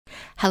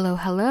Hello,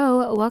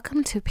 hello.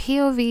 Welcome to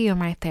POV, You're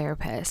My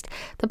Therapist,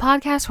 the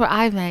podcast where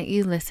I vent,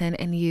 you listen,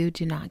 and you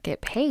do not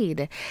get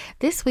paid.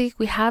 This week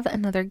we have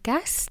another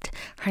guest.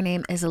 Her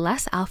name is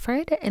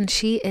Alfred, and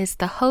she is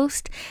the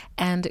host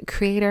and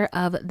creator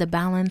of the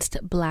Balanced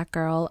Black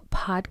Girl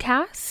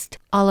podcast.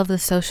 All of the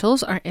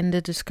socials are in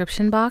the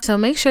description box, so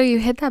make sure you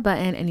hit that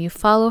button and you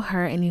follow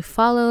her and you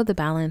follow the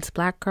Balanced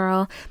Black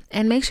Girl,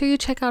 and make sure you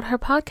check out her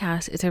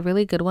podcast. It's a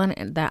really good one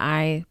that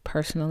I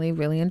personally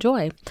really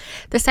enjoy.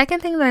 The second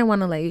thing that I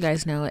want to let you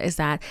guys know is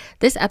that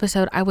this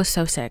episode, I was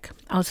so sick.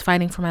 I was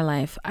fighting for my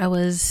life. I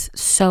was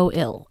so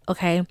ill,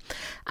 okay?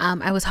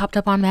 I was hopped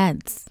up on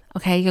meds,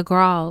 okay? Your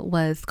girl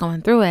was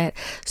going through it.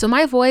 So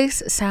my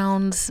voice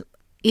sounds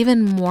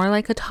even more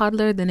like a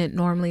toddler than it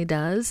normally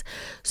does.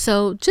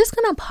 So just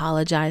gonna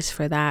apologize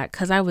for that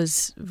because I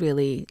was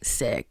really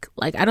sick.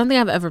 Like, I don't think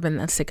I've ever been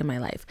that sick in my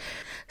life.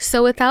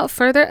 So without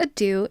further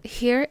ado,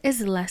 here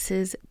is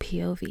Les's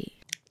POV.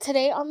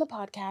 Today on the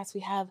podcast,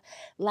 we have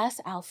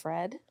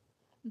Alfred.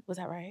 Was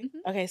that right?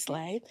 Mm-hmm. Okay,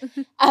 slay.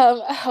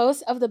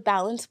 Host of the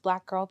Balanced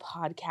Black Girl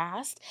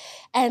podcast,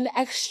 and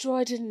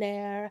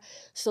extraordinaire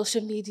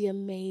social media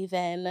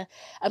maven,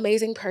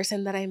 amazing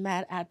person that I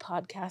met at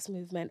Podcast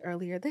Movement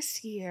earlier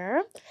this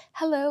year.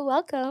 Hello,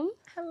 welcome.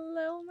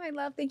 Hello, my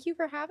love. Thank you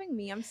for having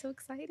me. I'm so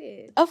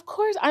excited. Of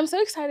course, I'm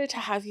so excited to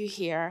have you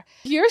here.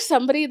 You're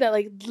somebody that,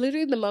 like,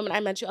 literally the moment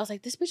I met you, I was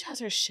like, this bitch has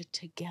her shit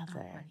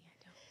together.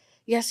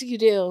 Oh, yes, you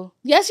do.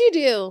 Yes, you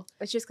do.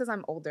 It's just because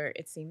I'm older.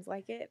 It seems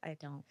like it. I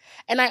don't.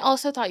 And I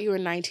also thought you were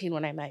 19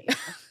 when I met you.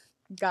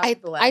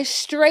 God bless. I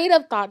straight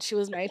up thought she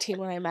was 19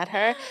 when I met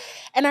her.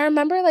 And I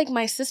remember, like,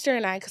 my sister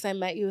and I, because I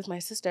met you with my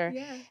sister.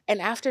 Yeah.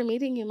 And after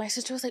meeting you, my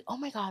sister was like, oh,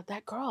 my God,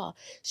 that girl,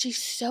 she's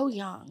so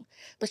young,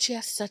 but she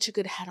has such a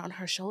good head on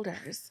her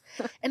shoulders.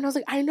 And I was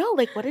like, I know.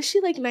 Like, what is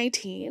she, like,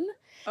 19?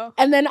 Oh.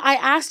 And then I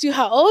asked you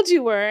how old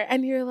you were.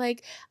 And you're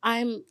like,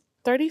 I'm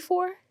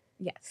 34.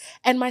 Yes.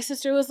 And my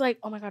sister was like,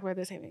 oh my God, we're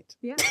the same age.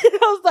 Yeah. I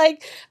was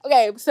like,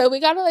 okay, so we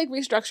got to like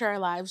restructure our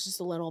lives just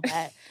a little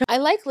bit. I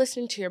like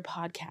listening to your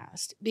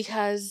podcast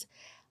because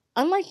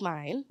unlike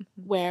mine,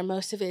 where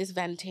most of it is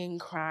venting,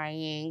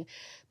 crying,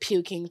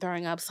 puking,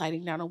 throwing up,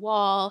 sliding down a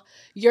wall,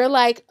 you're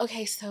like,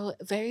 okay, so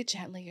very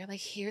gently, you're like,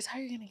 here's how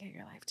you're going to get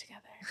your life together.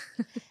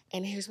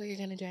 And here's what you're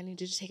going to do. I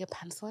need you to take a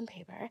pencil and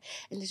paper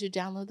and did you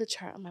download the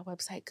chart on my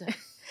website? Good.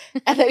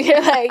 And then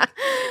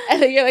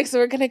you're like, so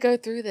we're going to go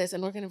through this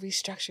and we're going to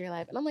restructure your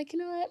life. And I'm like, you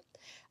know what?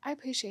 I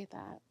appreciate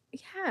that.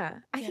 Yeah,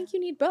 I think you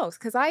need both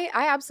because I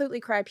absolutely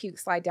cry, puke,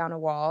 slide down a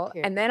wall.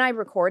 Yeah. And then I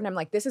record and I'm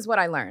like, this is what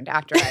I learned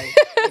after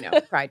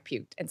I, cried,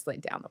 puked, and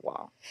slid down the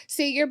wall.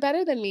 See, you're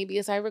better than me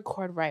because I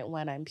record right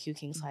when I'm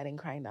puking, sliding,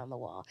 crying down the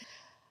wall.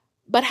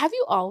 But have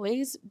you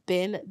always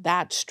been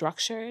that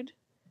structured?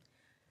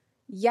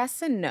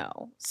 Yes and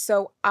no.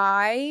 So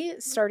I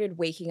started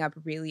waking up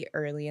really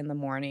early in the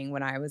morning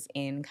when I was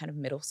in kind of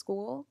middle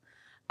school.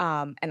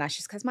 And that's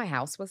just because my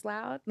house was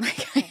loud.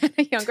 Like, I had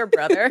a younger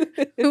brother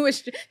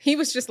he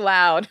was just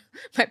loud.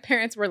 My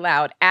parents were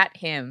loud at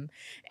him.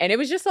 And it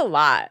was just a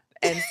lot.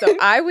 And so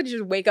I would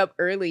just wake up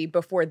early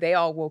before they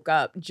all woke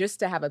up just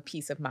to have a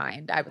peace of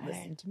mind. I would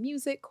listen to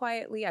music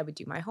quietly. I would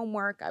do my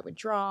homework. I would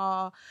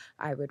draw.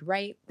 I would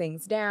write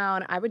things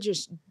down. I would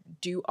just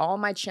do all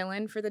my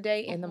chilling for the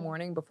day in the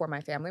morning before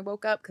my family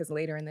woke up because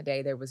later in the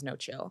day there was no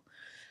chill.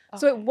 Okay.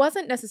 So it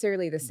wasn't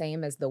necessarily the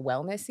same as the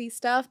wellnessy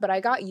stuff, but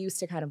I got used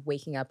to kind of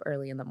waking up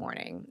early in the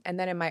morning. And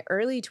then in my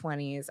early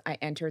 20s, I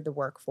entered the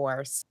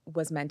workforce,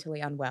 was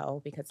mentally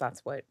unwell because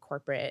that's what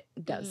corporate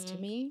does to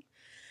me,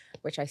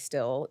 which I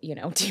still,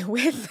 deal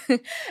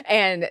with.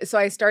 And so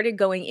I started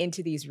going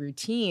into these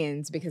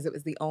routines because it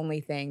was the only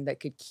thing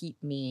that could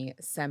keep me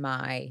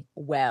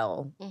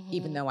semi-well,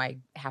 even though I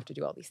have to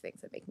do all these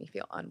things that make me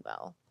feel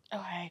unwell.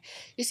 Okay.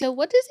 So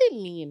what does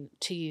it mean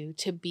to you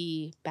to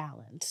be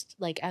balanced,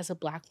 like as a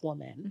Black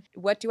woman?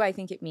 What do I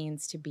think it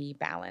means to be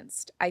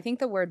balanced? I think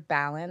the word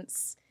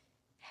balance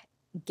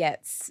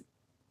gets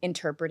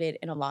interpreted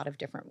in a lot of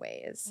different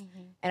ways.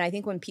 And I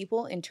think when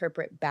people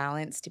interpret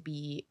balance to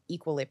be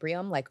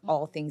equilibrium, like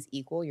all things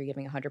equal, you're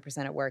giving 100%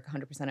 at work,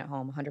 100% at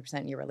home, 100%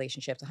 in your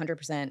relationships,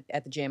 100%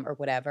 at the gym or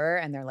whatever,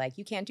 and they're like,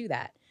 you can't do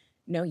that.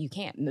 No, you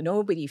can't.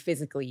 Nobody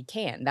physically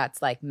can.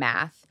 That's like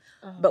math.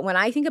 But when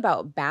I think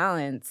about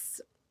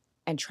balance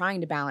and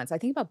trying to balance, I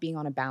think about being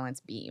on a balance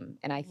beam.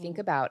 And I think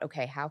about,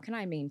 okay, how can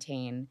I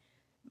maintain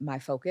my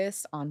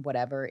focus on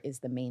whatever is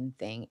the main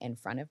thing in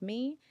front of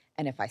me?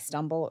 And if I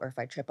stumble or if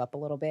I trip up a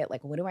little bit,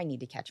 like, what do I need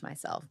to catch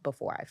myself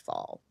before I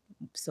fall?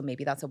 So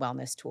maybe that's a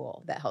wellness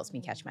tool that helps me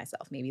catch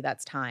myself. Maybe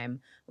that's time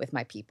with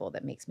my people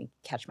that makes me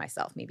catch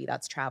myself. Maybe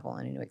that's travel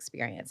and a new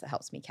experience that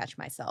helps me catch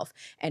myself.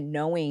 And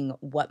knowing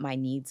what my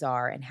needs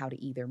are and how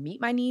to either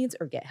meet my needs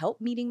or get help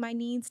meeting my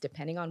needs,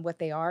 depending on what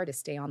they are, to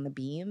stay on the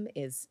beam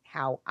is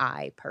how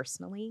I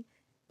personally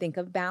think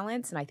of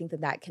balance. And I think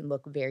that that can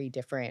look very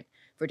different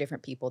for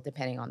different people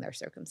depending on their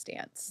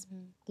circumstance.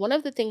 One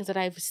of the things that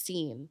I've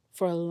seen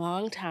for a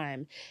long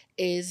time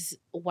is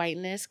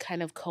whiteness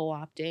kind of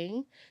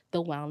co-opting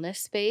the wellness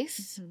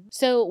space.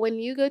 So when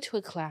you go to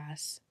a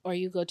class or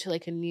you go to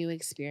like a new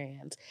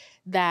experience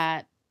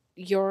that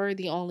you're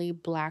the only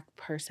Black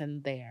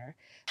person there,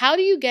 how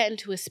do you get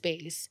into a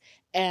space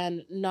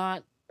and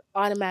not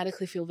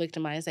automatically feel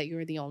victimized that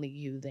you're the only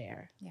you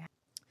there?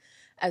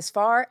 As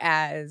far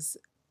as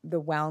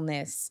the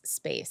wellness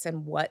space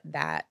and what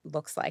that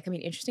looks like. I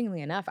mean,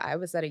 interestingly enough, I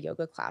was at a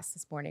yoga class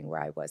this morning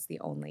where I was the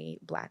only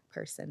Black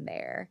person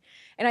there.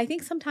 And I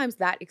think sometimes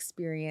that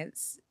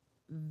experience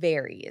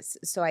varies.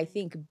 So I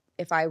think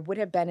if I would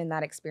have been in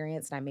that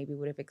experience and I maybe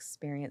would have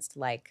experienced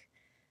like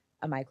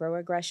a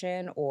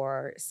microaggression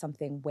or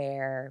something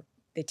where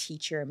the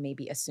teacher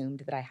maybe assumed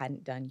that I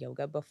hadn't done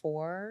yoga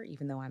before,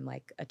 even though I'm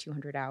like a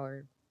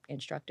 200-hour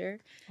instructor.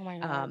 Oh my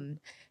God.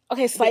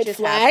 Okay, slide which has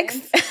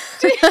flags.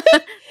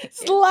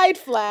 Slide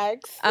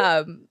flags.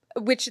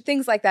 Which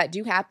things like that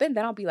do happen,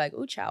 then I'll be like,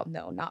 ooh, child,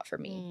 no, not for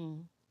me.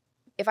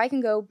 If I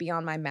can go be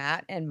on my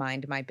mat and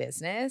mind my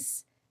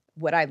business,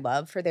 would I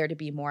love for there to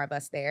be more of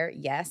us there?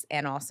 Yes.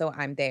 And also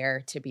I'm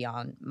there to be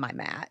on my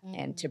mat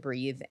and to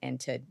breathe and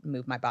to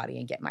move my body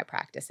and get my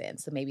practice in.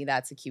 So maybe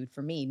that's a cue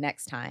for me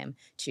next time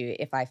to,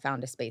 if I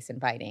found a space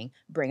inviting,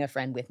 bring a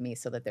friend with me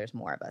so that there's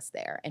more of us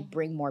there and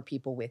bring more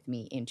people with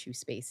me into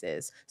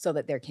spaces so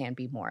that there can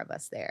be more of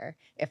us there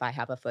if I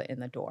have a foot in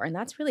the door. And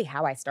that's really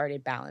how I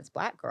started Balanced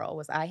Black Girl.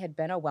 Was I had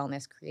been a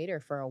wellness creator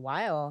for a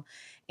while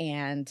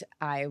and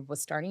I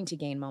was starting to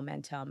gain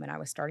momentum and I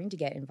was starting to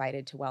get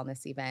invited to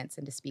wellness events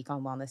and to speak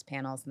on wellness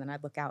panels. And then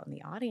I'd look out in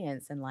the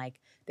audience and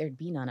like there'd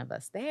be none of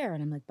us there.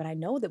 And I'm like, but I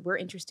know that we're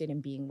interested in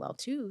being well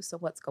too. So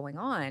what's going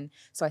on?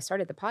 So I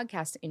started the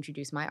podcast to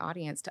introduce my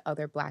audience to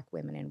other Black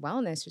women in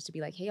wellness, just to be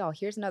like, hey, y'all,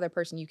 here's another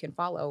person you can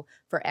follow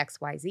for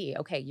XYZ.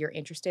 Okay, you're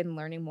interested in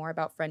learning more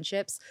about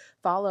friendships?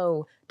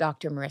 Follow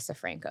Dr. Marissa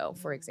Franco,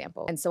 for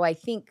example. And so I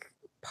think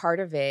part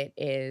of it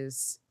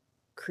is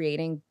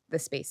creating the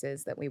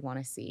spaces that we want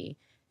to see,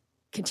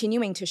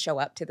 continuing to show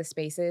up to the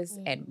spaces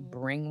and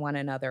bring one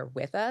another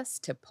with us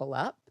to pull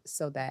up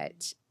so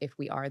that if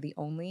we are the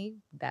only,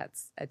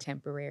 that's a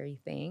temporary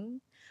thing.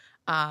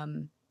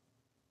 And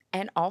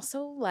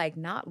also like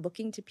not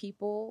looking to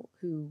people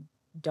who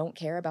don't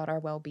care about our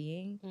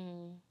well-being,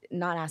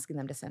 not asking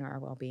them to center our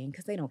well-being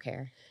because they don't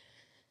care.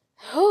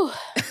 Ooh.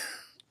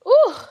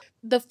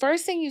 The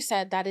first thing you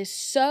said that is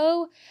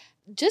so,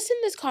 just in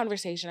this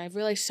conversation, I've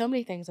realized so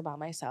many things about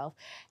myself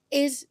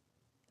is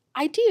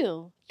I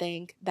do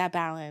think that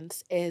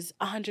balance is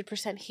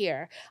 100%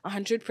 here,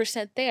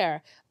 100%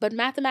 there, but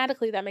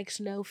mathematically that makes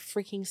no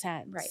freaking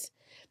sense. Right.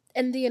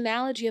 And the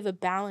analogy of a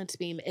balance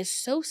beam is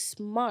so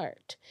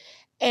smart.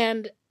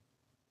 And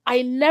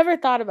I never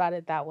thought about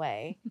it that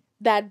way.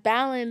 That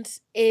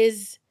balance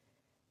is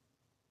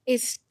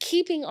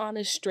keeping on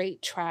a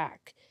straight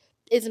track,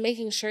 is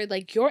making sure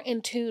like you're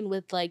in tune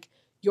with like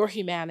your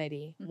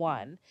humanity,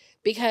 one.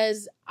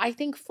 Because I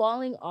think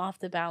falling off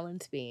the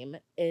balance beam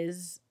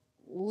is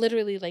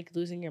literally like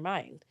losing your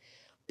mind,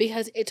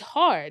 because it's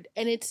hard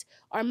and it's,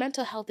 our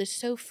mental health is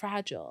so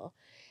fragile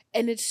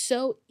and it's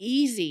so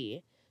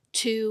easy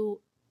to,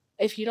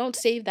 if you don't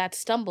save that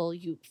stumble,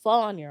 you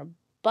fall on your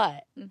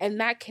butt. And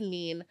that can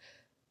mean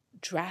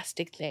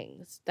drastic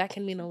things. That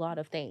can mean a lot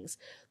of things.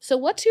 So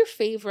what's your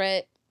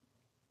favorite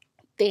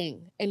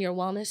thing in your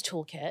wellness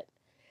toolkit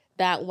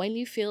that when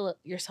you feel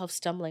yourself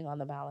stumbling on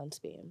the balance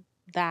beam,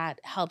 that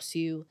helps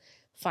you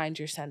find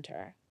your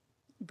center?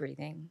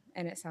 Breathing.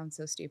 And it sounds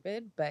so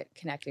stupid, but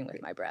connecting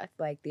with my breath.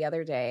 Like the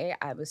other day,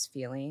 I was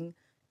feeling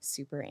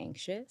super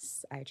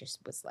anxious. I just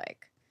was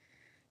like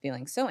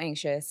feeling so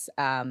anxious.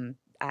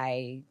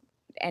 I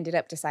ended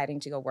up deciding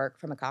to go work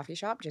from a coffee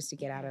shop just to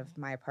get out of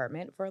my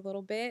apartment for a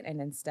little bit.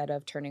 And instead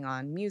of turning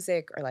on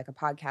music or like a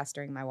podcast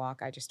during my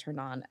walk, I just turned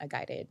on a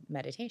guided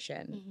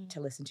meditation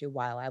to listen to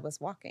while I was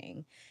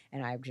walking.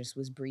 And I just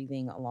was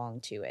breathing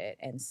along to it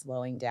and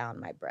slowing down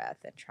my breath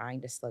and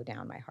trying to slow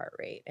down my heart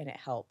rate. And it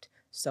helped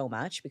so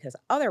much, because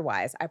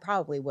otherwise I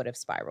probably would have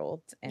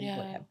spiraled and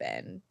would have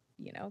been,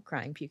 you know,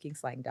 crying, puking,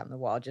 sliding down the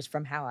wall just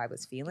from how I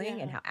was feeling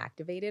and how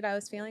activated I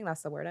was feeling.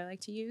 That's the word I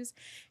like to use.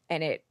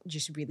 And it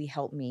just really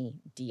helped me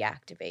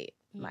deactivate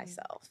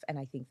myself. And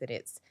I think that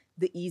it's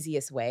the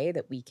easiest way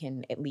that we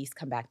can at least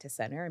come back to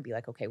center and be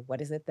like, okay,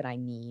 what is it that I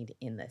need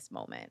in this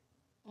moment?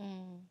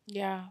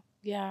 Yeah.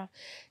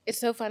 It's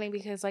so funny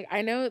because like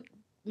I know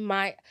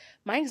my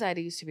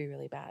anxiety used to be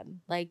really bad.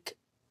 Like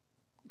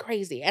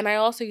crazy. And I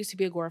also used to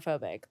be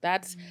agoraphobic.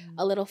 That's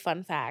a little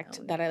fun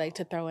fact that I like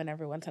to throw in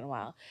every once in a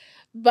while.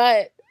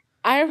 But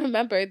I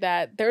remember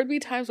that there would be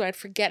times where I'd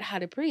forget how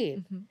to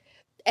breathe.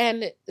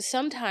 And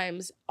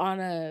sometimes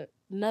on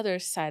another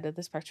side of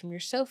the spectrum, you're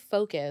so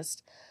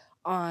focused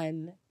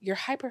on, you're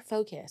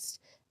hyper-focused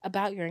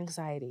about your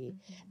anxiety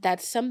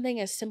that something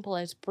as simple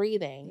as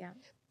breathing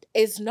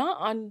is not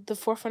on the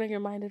forefront of your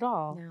mind at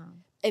all.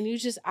 And you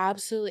just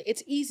absolutely,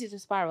 it's easy to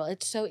spiral.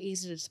 It's so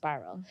easy to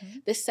spiral. Mm-hmm.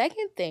 The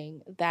second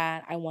thing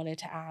that I wanted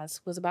to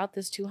ask was about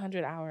this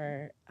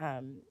 200-hour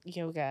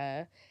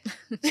yoga.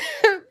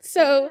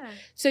 So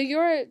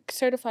you're a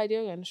certified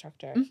yoga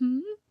instructor. Mm-hmm.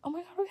 Oh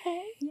my God,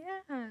 okay.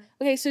 Yeah.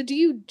 Okay, so do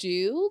you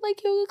do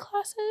like yoga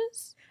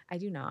classes? I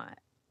do not.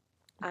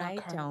 Not I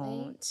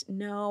currently? don't.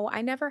 No,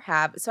 I never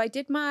have. So I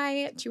did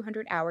my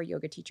 200-hour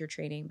yoga teacher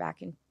training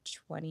back in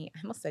I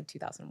almost said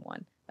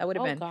 2001. That would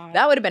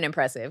have been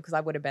impressive because I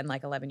would have been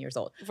like 11 years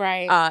old.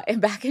 Right. And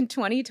back in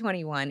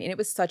 2021, and it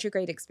was such a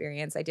great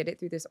experience. I did it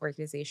through this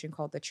organization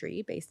called The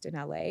Tree based in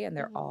LA, and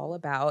they're all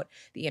about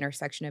the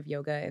intersection of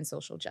yoga and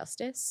social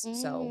justice.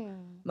 So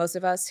most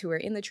of us who were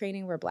in the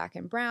training were Black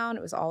and brown.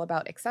 It was all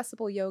about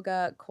accessible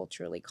yoga,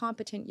 culturally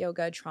competent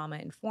yoga,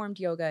 trauma-informed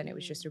yoga, and it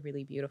was just a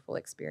really beautiful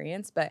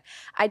experience. But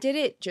I did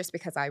it just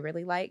because I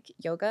really like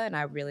yoga and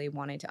I really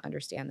wanted to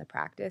understand the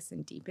practice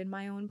and deepen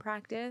my own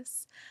practice.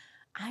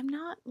 I'm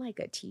not like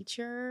a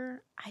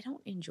teacher. I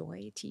don't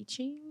enjoy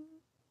teaching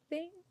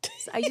things.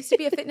 I used to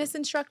be a fitness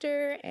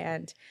instructor,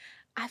 and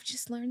I've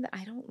just learned that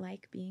I don't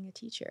like being a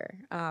teacher.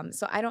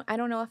 So I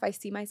don't know if I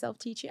see myself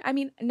teaching. I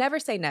mean, never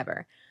say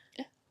never.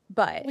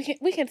 But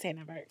we can say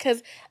never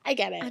because I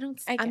get it.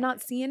 I'm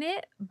not seeing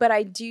it, but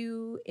I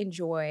do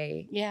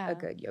enjoy a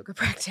good yoga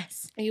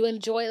practice. You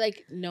enjoy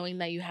like knowing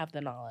that you have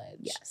the knowledge.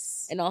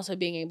 Yes. And also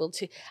being able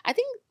to, I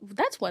think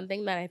that's one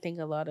thing that I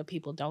think a lot of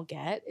people don't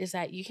get is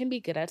that you can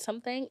be good at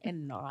something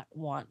and not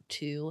want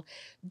to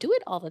do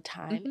it all the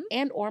time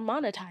and or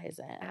monetize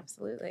it.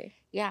 Absolutely.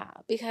 Yeah.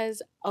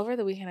 Because over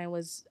the weekend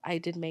I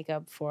did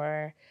makeup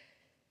for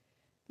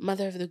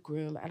mother of the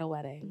groom at a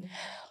wedding.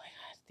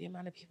 The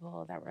amount of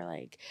people that were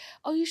like,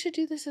 oh, you should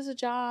do this as a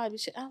job.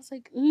 I was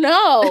like,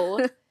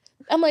 no.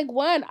 I'm like,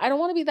 one, I don't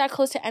want to be that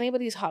close to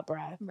anybody's hot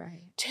breath.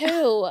 Right.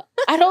 Two,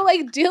 I don't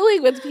like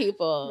dealing with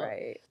people.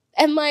 Right.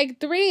 And like,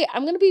 three,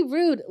 I'm going to be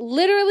rude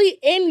literally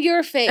in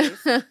your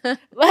face.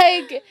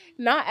 Like,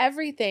 not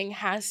everything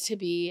has to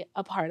be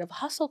a part of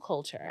hustle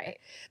culture. Right.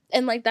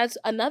 And like, that's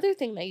another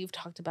thing that you've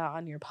talked about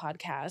on your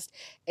podcast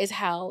is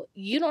how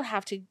you don't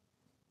have to,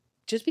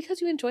 just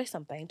because you enjoy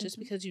something, just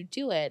because you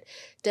do it,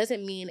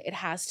 doesn't mean it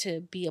has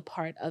to be a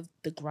part of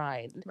the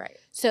grind. Right.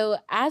 So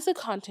as a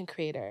content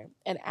creator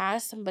and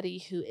as somebody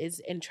who is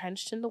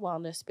entrenched in the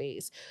wellness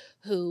space,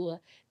 who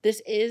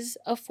this is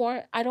a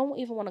form, I don't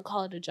even want to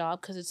call it a job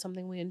because it's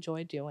something we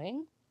enjoy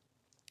doing.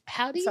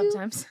 How do you?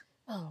 Sometimes.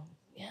 Oh,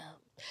 yeah.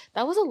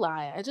 That was a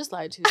lie. I just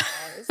lied to you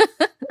guys.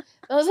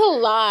 That was a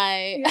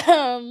lie.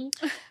 Yeah.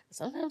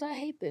 Sometimes I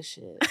hate this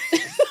shit.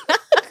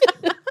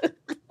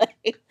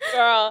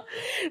 Girl,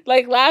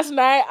 like last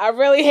night, I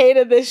really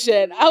hated this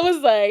shit. I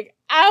was like,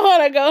 I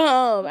want to go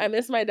home. I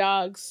miss my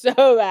dog so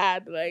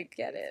bad. Like,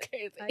 get it.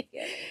 Crazy. I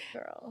get it,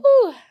 girl.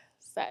 Whew.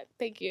 Sad.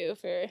 Thank you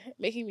for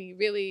making me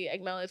really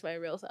acknowledge my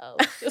real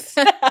self.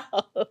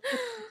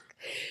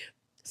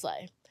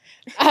 Slay.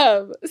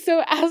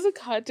 So as a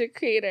content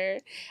creator,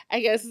 I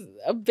guess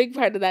a big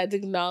part of that is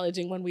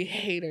acknowledging when we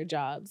hate our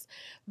jobs.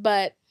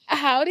 But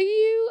how do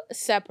you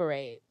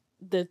separate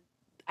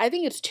I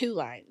think it's two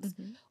lines.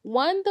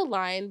 One, the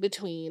line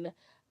between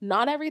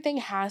not everything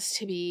has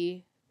to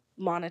be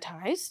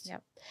monetized.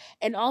 Yep.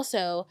 And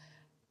also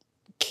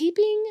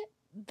keeping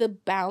the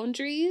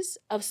boundaries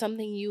of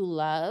something you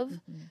love,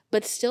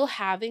 but still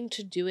having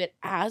to do it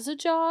as a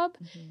job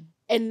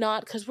and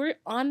not, because we're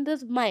on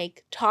this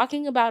mic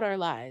talking about our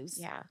lives.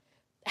 Yeah.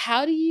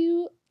 How do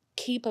you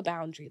keep a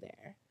boundary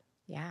there?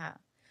 Yeah.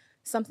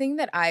 Something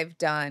that I've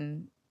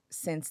done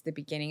since the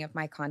beginning of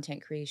my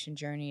content creation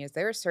journey is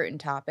there are certain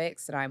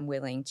topics that I'm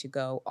willing to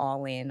go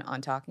all in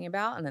on talking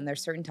about. And then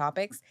there's certain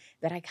topics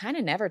that I kind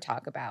of never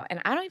talk about.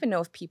 And I don't even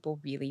know if people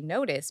really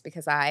notice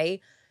because I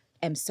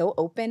am so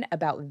open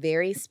about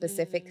very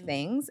specific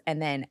things.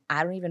 And then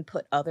I don't even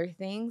put other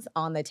things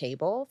on the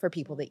table for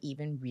people to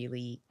even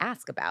really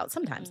ask about.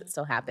 Sometimes it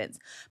still happens.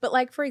 But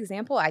like, for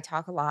example, I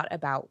talk a lot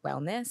about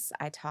wellness.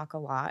 I talk a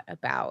lot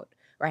about,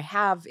 or I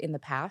have in the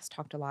past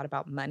talked a lot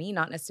about money,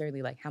 not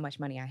necessarily like how much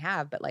money I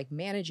have, but like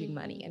managing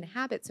money and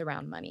habits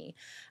around money.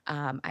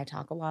 I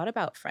talk a lot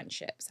about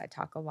friendships. I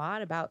talk a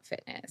lot about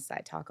fitness.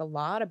 I talk a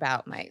lot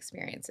about my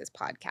experiences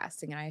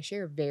podcasting, and I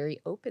share very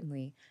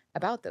openly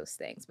about those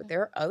things. But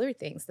there are other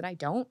things that I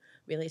don't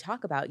really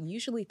talk about,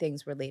 usually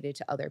things related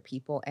to other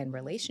people and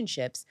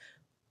relationships,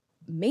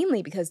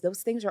 mainly because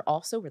those things are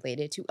also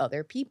related to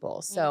other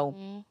people.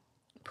 So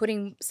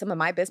putting some of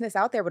my business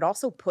out there would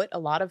also put a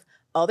lot of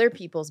other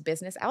people's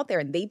business out there,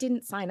 and they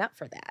didn't sign up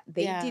for that.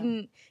 They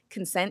didn't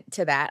consent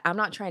to that. I'm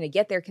not trying to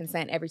get their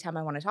consent every time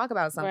I want to talk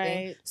about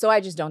something, so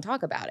I just don't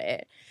talk about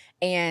it.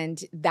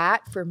 And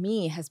that for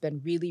me has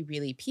been really,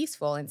 really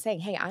peaceful in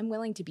saying, hey, I'm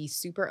willing to be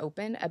super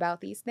open about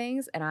these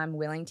things, and I'm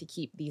willing to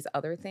keep these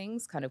other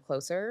things kind of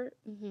closer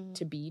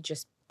to be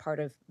just part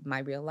of my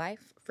real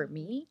life for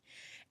me.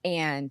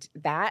 And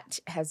that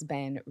has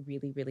been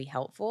really, really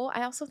helpful.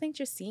 I also think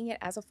just seeing it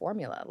as a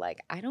formula.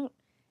 Like,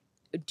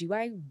 do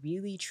I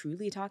really,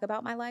 truly talk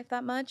about my life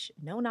that much?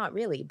 No, not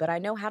really. But I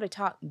know how to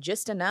talk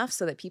just enough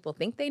so that people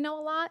think they know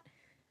a lot.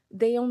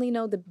 They only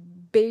know the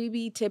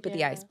baby tip of the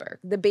Yeah. iceberg,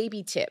 the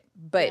baby tip.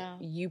 But Yeah.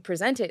 you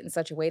present it in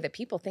such a way that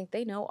people think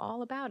they know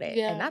all about it.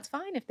 Yeah. And that's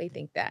fine if they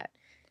think that.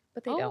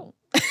 But they don't.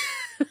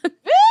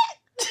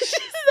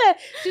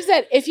 She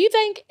said, if you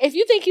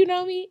think you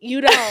know me,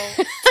 you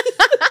don't.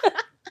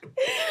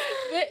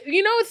 But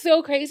you know what's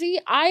so crazy?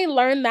 I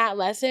learned that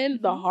lesson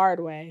the hard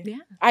way. Yeah.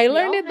 I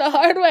learned it the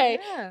hard way.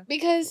 Yeah.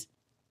 Because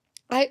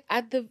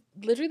at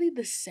literally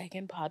the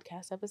second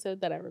podcast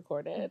episode that I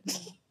recorded.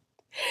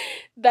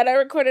 That I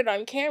recorded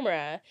on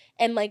camera,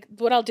 and like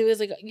what I'll do is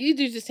like you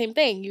do the same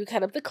thing. You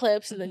cut up the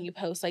clips and then you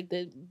post like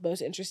the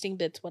most interesting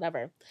bits,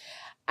 whatever.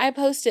 I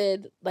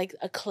posted like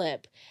a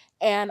clip,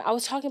 and I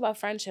was talking about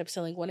friendships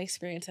and like one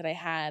experience that I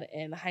had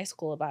in high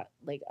school about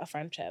like a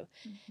friendship.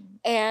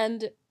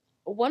 And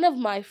one of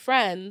my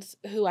friends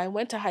who I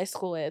went to high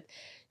school with,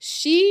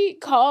 she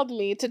called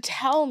me to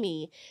tell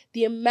me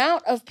the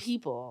amount of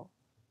people.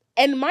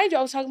 And mind you,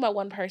 I was talking about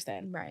one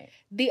person. Right.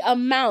 The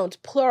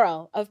amount,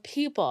 plural, of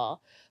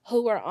people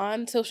who were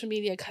on social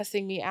media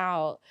cussing me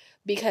out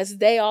because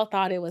they all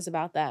thought it was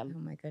about them. Oh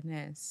my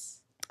goodness.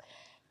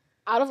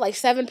 Out of like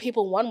 7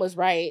 people, 1 was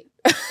right.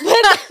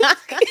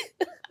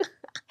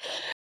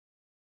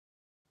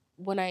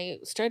 When I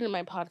started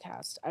my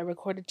podcast, I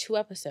recorded 2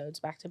 episodes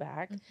back to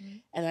back,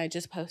 and I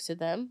just posted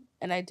them,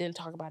 and I didn't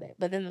talk about it.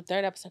 But then the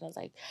 3rd episode, I was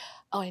like,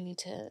 oh, I need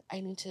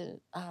to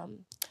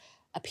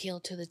appeal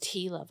to the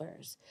tea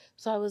lovers.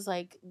 So I was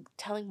like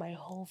telling my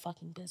whole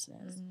fucking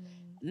business.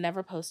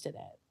 Never posted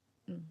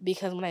it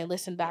because when I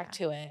listened back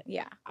to it,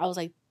 I was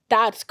like,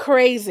 that's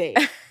crazy.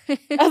 I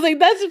was like,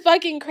 that's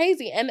fucking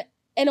crazy. And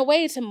in a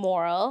way, it's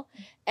immoral.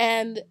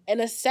 And in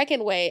a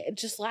second way, it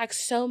just lacks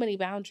so many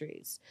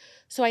boundaries.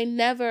 So I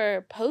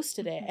never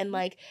posted it. And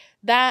like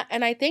that,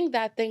 and I think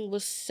that thing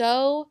was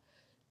so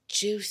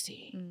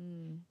juicy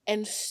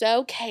and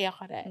so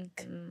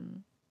chaotic.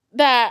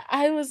 That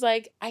I was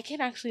like, I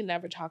can actually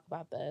never talk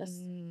about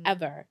this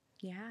ever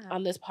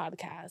on this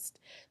podcast,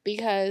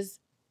 because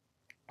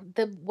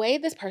the way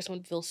this person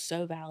would feel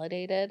so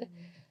validated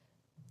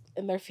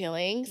in their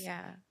feelings.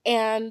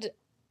 And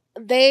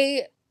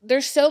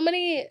there's so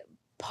many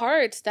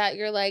parts that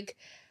you're like,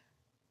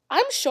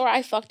 I'm sure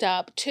I fucked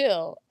up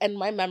too. And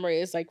my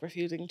memory is like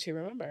refusing to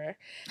remember.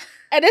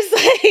 And it's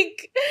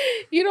like,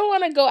 you don't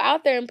want to go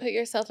out there and put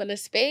yourself in a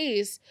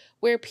space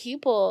where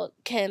people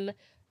can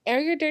air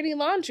your dirty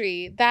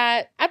laundry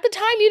that at the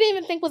time you didn't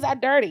even think was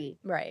that dirty.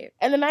 Right.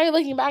 And then now you're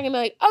looking back and be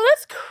like, oh,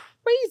 that's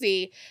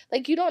crazy.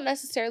 Like, you don't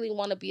necessarily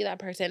want to be that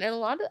person.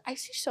 And I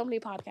see so many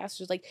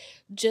podcasters like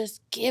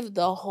just give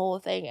the whole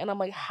thing. And I'm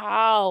like,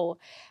 how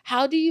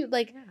do you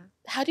like,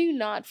 how do you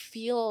not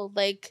feel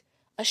like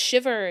a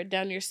shiver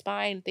down your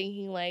spine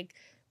thinking like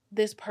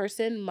this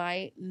person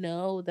might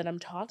know that I'm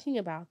talking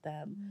about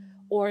them,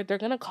 or they're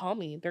going to call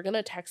me, they're going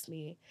to text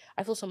me.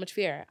 I feel so much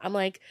fear. I'm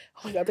like,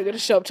 oh my God, they're going to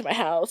show up to my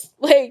house.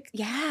 Like,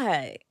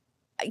 yeah.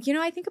 You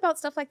know, I think about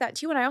stuff like that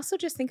too. And I also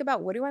just think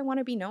about, what do I want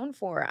to be known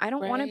for? I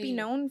don't want to be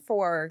known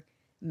for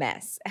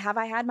mess. Have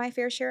I had my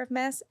fair share of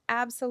mess?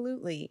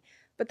 Absolutely.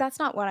 But that's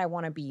not what I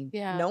want to be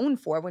known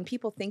for. When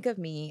people think of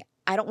me,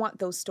 I don't want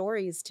those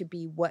stories to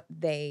be what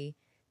they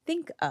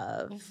think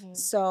of.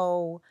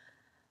 So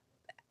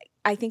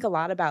I think a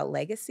lot about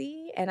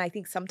legacy, and I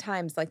think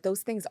sometimes like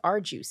those things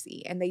are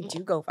juicy and they do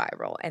go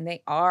viral and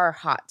they are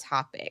hot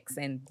topics,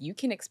 and you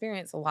can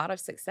experience a lot of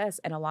success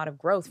and a lot of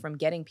growth from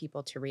getting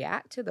people to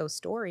react to those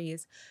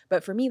stories.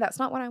 But for me, that's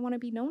not what I want to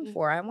be known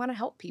for. I want to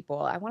help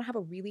people. I want to have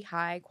a really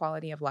high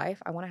quality of life.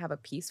 I want to have a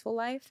peaceful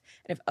life.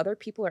 And if other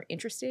people are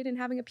interested in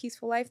having a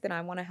peaceful life, then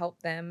I want to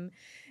help them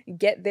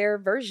get their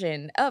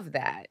version of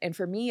that. And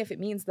for me, if it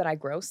means that I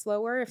grow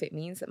slower, if it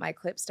means that my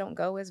clips don't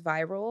go as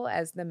viral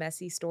as the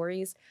messy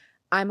stories,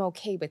 I'm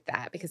okay with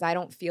that, because I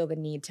don't feel the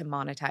need to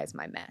monetize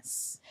my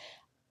mess.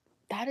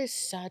 That is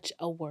such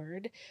a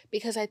word,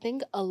 because I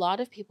think a lot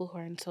of people who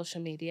are in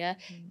social media,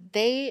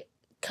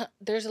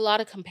 there's a lot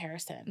of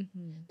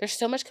comparison. There's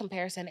so much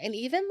comparison. And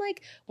even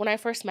like when I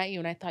first met you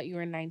and I thought you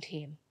were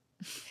 19,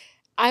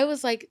 I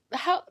was like,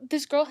 how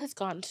this girl has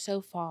gone so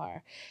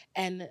far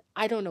and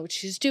I don't know what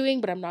she's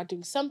doing, but I'm not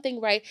doing something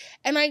right.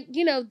 And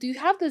you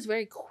have those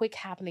very quick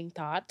happening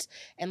thoughts,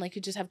 and like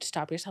you just have to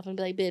stop yourself and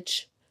be like,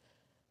 bitch,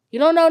 you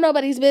don't know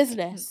nobody's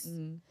business.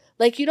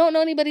 Like, you don't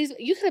know anybody's.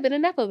 You could have been a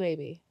Nepo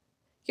baby.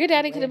 Your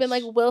daddy could have been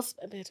like Will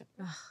Smith.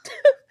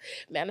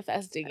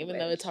 Manifesting, even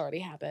though it's already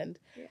happened.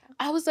 Yeah.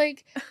 I was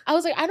like,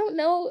 I don't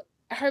know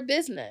her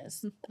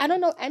business. I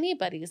don't know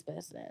anybody's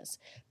business.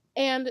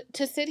 And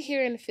to sit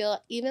here and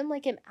feel even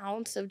like an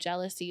ounce of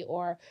jealousy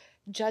or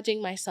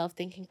judging myself,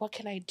 thinking, what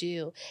can I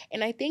do?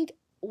 And I think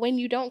when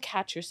you don't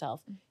catch yourself,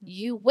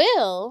 you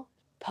will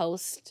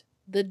post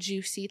the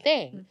juicy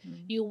thing.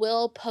 You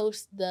will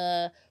post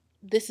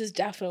this is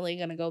definitely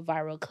going to go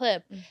viral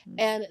clip.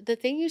 And the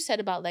thing you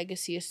said about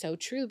legacy is so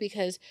true,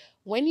 because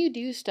when you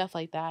do stuff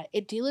like that,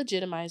 it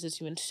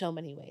delegitimizes you in so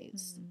many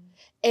ways.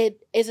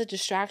 It is a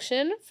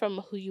distraction from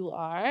who you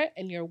are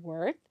and your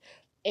worth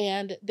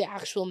and the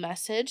actual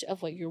message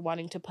of what you're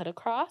wanting to put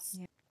across.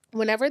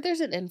 Whenever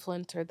there's an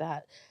influencer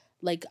that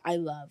like I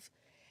love,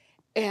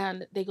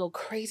 and they go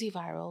crazy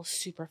viral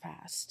super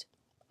fast.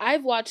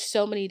 I've watched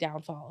so many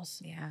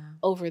downfalls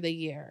over the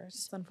years.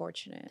 It's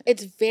unfortunate.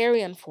 It's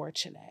very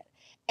unfortunate.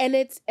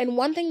 And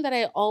one thing that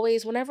I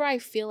always, whenever I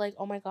feel like,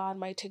 oh my God,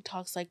 my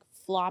TikTok's like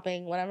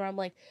flopping, whenever I'm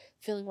like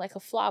feeling like a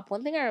flop,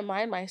 one thing I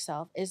remind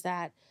myself is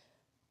that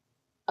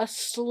a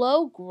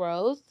slow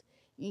growth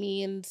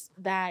means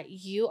that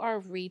you are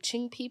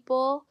reaching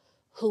people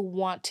who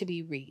want to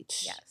be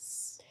reached.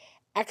 Yes.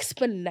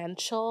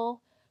 Exponential,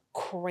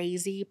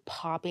 crazy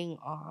popping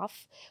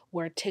off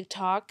where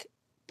TikTok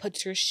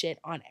puts your shit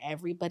on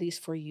everybody's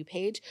For You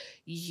page.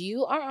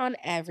 You are on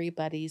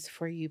everybody's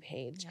For You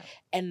page. Yep.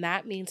 And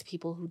that means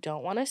people who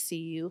don't want to see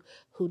you,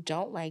 who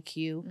don't like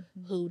you,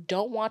 who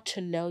don't want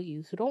to know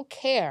you, who don't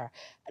care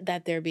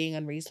that they're being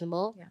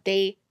unreasonable. Yeah.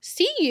 They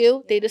see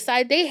you, they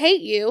decide they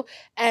hate you,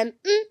 and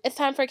it's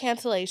time for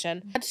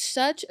cancellation. That's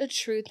such a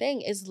true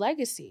thing, is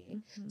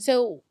legacy.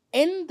 So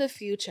in the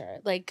future,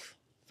 like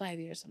 5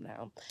 years from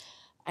now,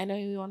 I know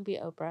you want to be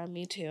Oprah.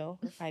 Me too.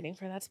 We're fighting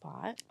for that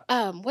spot.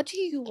 What do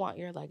you want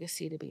your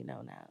legacy to be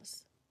known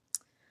as?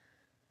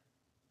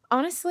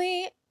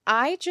 Honestly,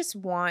 I just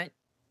want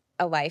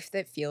a life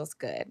that feels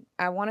good.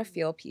 I want to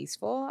feel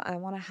peaceful. I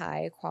want a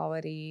high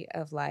quality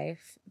of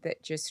life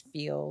that just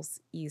feels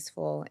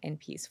easeful and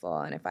peaceful.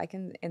 And if I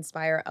can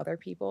inspire other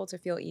people to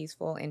feel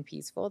easeful and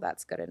peaceful,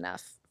 that's good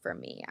enough for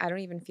me. I don't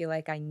even feel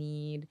like I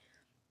need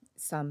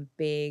some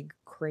big,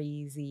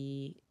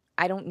 crazy...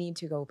 I don't need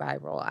to go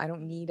viral. I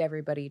don't need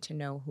everybody to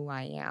know who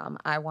I am.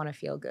 I want to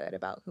feel good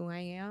about who I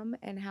am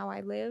and how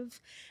I live.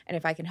 And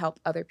if I can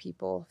help other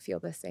people feel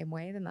the same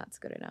way, then that's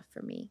good enough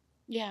for me.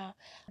 Yeah.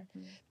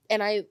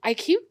 And I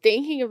keep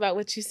thinking about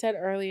what you said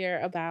earlier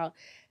about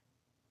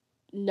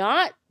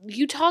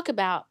you talk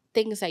about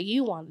things that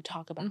you want to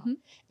talk about,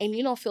 and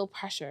you don't feel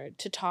pressured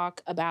to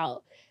talk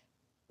about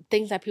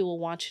things that people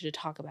want you to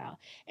talk about.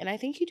 And I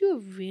think you do a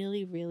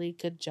really, really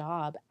good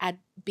job at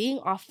being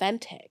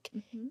authentic,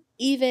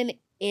 even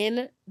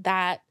in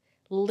that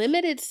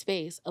limited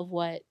space of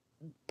what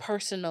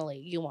personally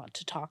you want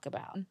to talk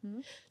about.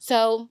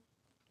 So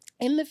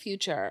in the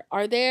future,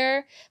 are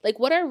there, like,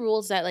 what are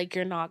rules that, like,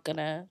 you're not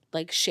gonna,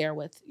 like, share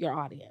with your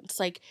audience?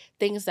 Like,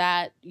 things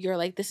that you're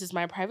like, this is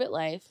my private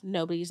life,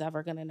 nobody's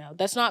ever gonna know.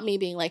 That's not me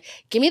being like,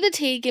 give me the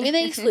tea, give me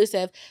the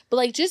exclusive, but,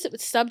 like, just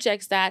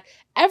subjects that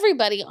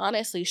everybody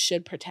honestly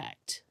should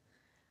protect.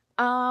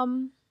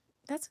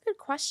 That's a good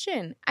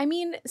question. I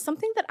mean,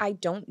 something that I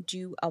don't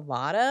do a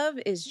lot of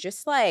is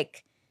just,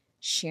 like,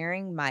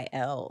 sharing my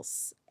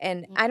L's.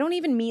 And I don't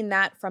even mean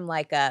that from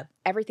like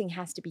everything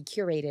has to be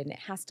curated and it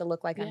has to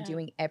look like I'm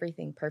doing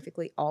everything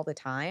perfectly all the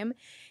time.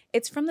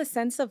 It's from the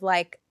sense of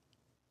like,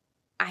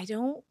 I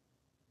don't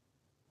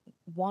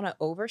want to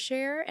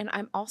overshare. And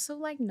I'm also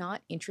like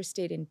not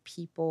interested in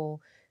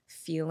people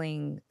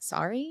feeling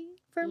sorry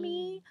for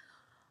me,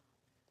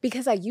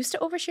 because I used to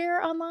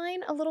overshare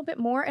online a little bit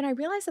more, and I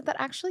realized that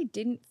actually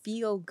didn't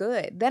feel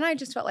good. Then I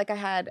just felt like I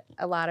had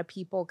a lot of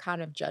people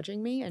kind of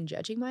judging me and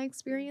judging my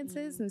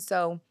experiences. And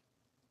so,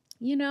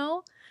 you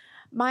know,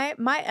 my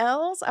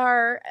L's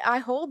are, I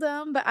hold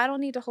them, but I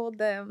don't need to hold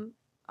them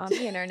on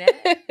the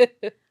internet.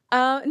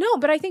 No,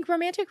 but I think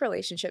romantic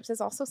relationships is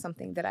also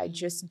something that I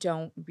just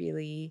don't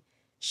really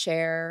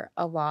share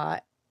a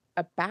lot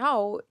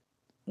about.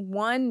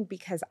 One,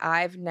 because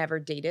I've never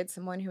dated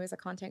someone who is a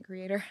content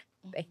creator.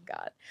 Thank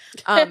God.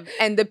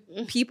 And the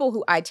people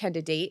who I tend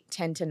to date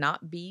tend to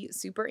not be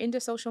super into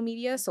social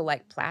media. So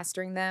like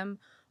plastering them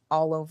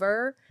all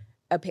over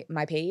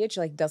my page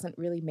like doesn't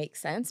really make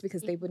sense,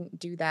 because they wouldn't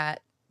do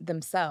that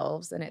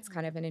themselves. And it's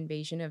kind of an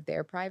invasion of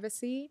their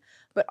privacy.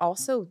 But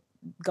also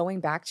going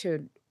back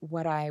to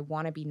what I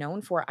want to be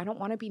known for, I don't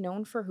want to be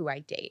known for who I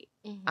date.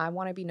 I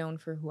want to be known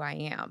for who I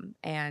am.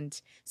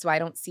 And so I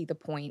don't see the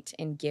point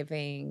in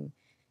giving,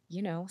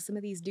 you know, some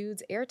of these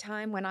dudes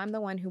airtime when I'm the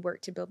one who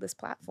worked to build this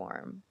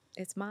platform.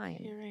 It's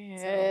mine.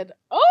 So.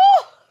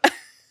 Oh!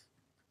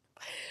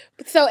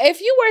 So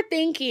if you were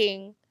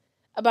thinking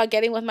about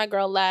getting with my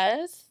girl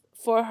Les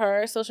for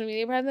her social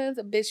media presence,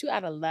 bitch, you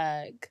out of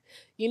luck.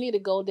 You need to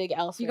go dig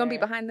elsewhere. You gonna be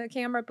behind the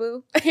camera,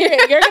 boo?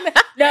 You're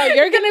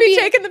gonna be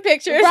taking the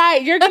pictures.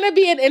 Right. You're gonna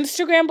be an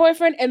Instagram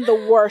boyfriend in the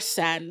worst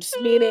sense,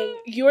 meaning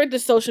you're the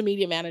social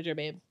media manager,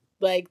 babe.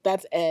 Like,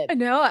 that's it.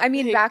 No, I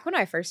mean, back when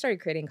I first started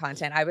creating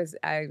content,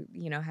 I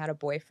had a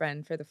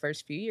boyfriend for the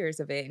first few years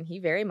of it, and he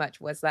very much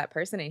was that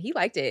person, and he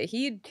liked it.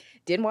 He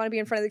didn't want to be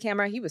in front of the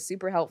camera. He was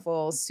super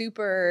helpful,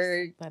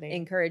 super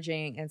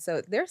encouraging. And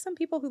so there are some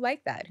people who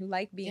like that, who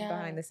like being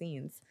behind the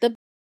scenes.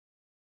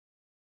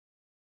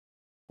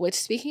 Which,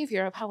 speaking of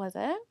Europe, how was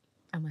it?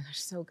 Oh my gosh,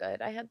 so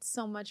good. I had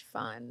so much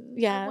fun.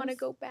 Yeah. I want to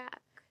go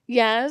back.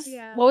 Yes?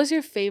 Yeah. What was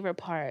your favorite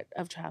part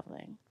of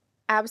traveling?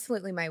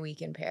 Absolutely my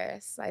week in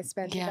Paris. I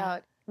spent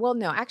I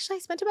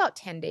spent about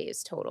 10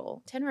 days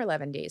total, 10 or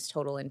 11 days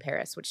total in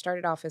Paris, which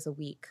started off as a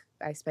week.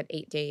 I spent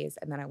 8 days,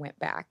 and then I went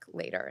back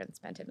later and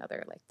spent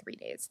another like 3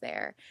 days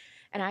there.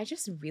 And I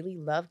just really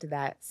loved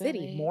that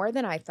city more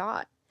than I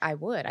thought. I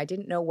would. I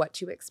didn't know what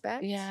to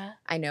expect. Yeah.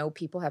 I know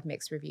people have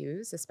mixed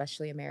reviews,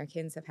 especially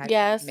Americans have had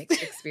Yes.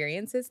 mixed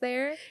experiences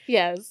there.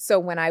 Yes. So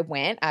when I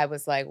went, I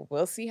was like,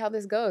 we'll see how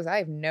this goes. I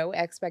have no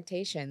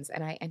expectations.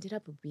 And I ended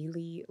up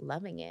really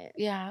loving it.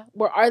 Yeah.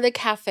 Are the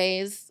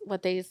cafes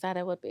what they said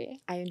it would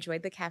be? I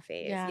enjoyed the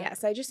cafes. Yeah.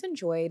 Yes, I just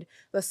enjoyed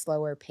the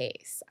slower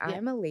pace. Yeah.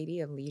 I'm a lady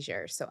of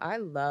leisure, so I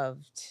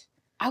loved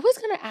I was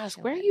going to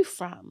ask, where are you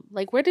from?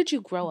 Like, where did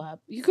you grow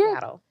up? You grew up?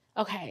 Seattle.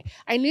 Okay.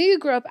 I knew you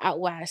grew up out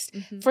west.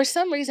 Mhm. For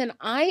some reason,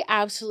 I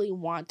absolutely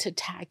want to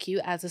tag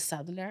you as a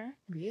Southerner.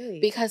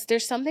 Really? Because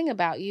there's something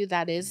about you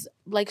that is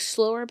like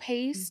slower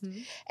paced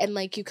Mhm. and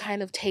like you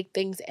kind of take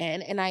things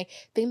in. And I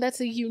think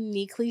that's a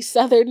uniquely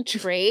Southern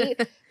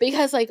trait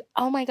because like,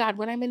 oh my God,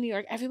 when I'm in New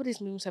York, everybody's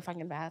moving so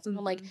fucking fast. And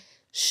I'm like,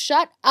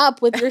 shut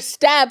up with your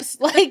steps.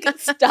 Like,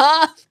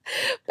 stop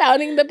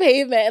pounding the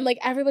pavement. And like,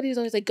 everybody's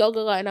always like, go,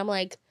 go, go. And I'm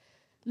like,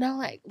 no,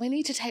 like, we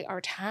need to take our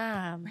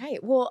time.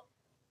 Right. Well,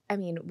 I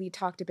mean, we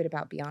talked a bit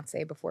about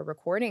Beyonce before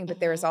recording, but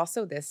there was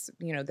also this,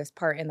 this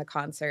part in the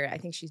concert. I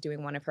think she's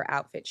doing one of her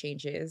outfit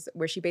changes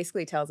where she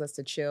basically tells us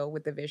to chill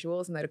with the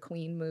visuals and that a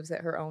queen moves at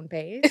her own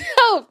pace.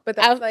 Oh, But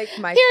that's like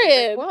my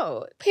period. favorite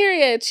quote.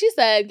 Period. She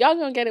said, y'all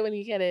gonna get it when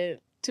you get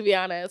it, to be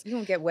honest. You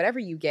don't get whatever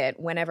you get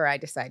whenever I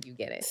decide you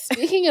get it.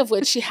 Speaking of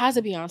which, she has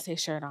a Beyonce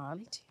shirt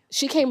on.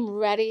 She came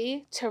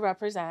ready to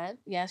represent.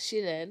 Yes, she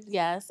did.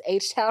 Yes,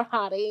 H-Town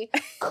hottie,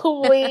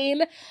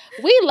 queen.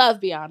 We love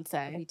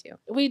Beyonce. We do.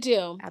 We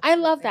do. Absolutely. I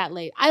love that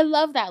lady. I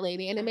love that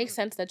lady, and it makes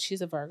sense that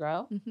she's a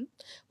Virgo. Mhm.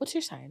 What's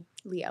your sign?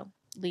 Leo.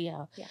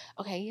 Leo. Yeah.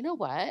 Okay, you know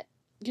what?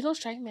 You don't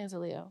strike me as a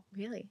Leo.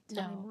 Really?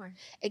 Tell me No. more.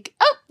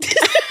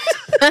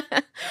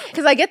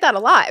 Because I get that a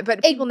lot,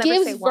 but people It never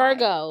gives say why.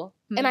 Virgo,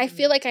 and I Mhm.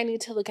 feel like I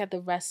need to look at the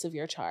rest of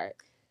your chart.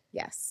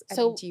 Yes. I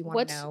So mean, do you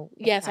want to know? what's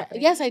Yes,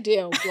 happening? yes, I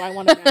do. Do I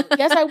want to know?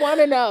 Yes, I want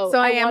to know. So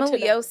I am a want to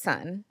Leo know.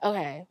 sun,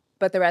 Okay.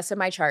 but the rest of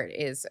my chart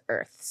is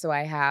Earth. So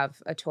I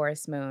have a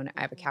Taurus moon.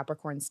 I have a Mhm.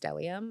 Capricorn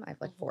stellium. I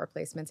have like Mhm. 4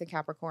 placements in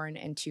Capricorn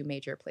and 2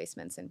 major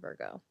placements in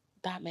Virgo.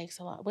 That makes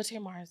a lot. What's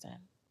your Mars then?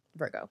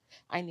 Virgo.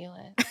 I knew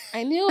it.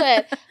 I knew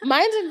it.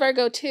 Mine's in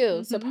Virgo too,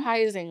 Mhm.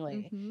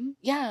 surprisingly. Mhm.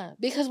 Yeah,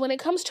 because when it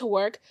comes to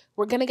work,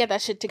 we're going to get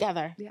that shit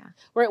together. Yeah.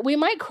 We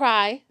might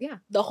cry Yeah.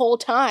 the whole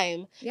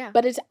time, Yeah.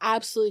 but it's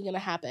absolutely going to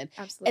happen.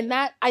 Absolutely. And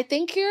that, I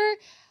think you're,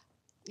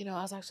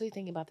 I was actually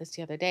thinking about this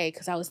the other day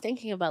because I was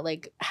thinking about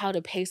like how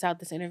to pace out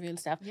this interview and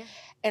stuff. Yeah.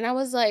 And I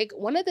was like,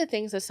 one of the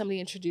things that somebody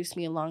introduced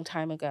me a long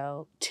time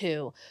ago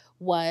to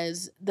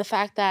was the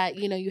fact that,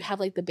 you have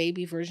like the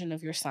baby version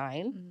of your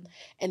sign. Mm.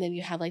 And then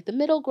you have like the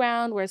middle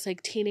ground where it's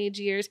like teenage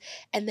years.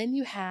 And then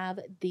you have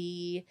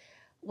the,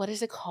 what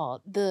is it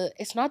called?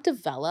 It's not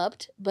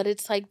developed, but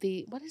it's like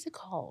what is it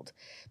called?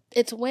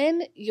 It's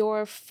when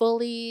you're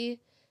fully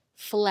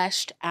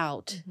fleshed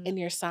out Mhm. in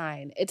your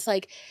sign. It's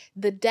like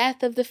the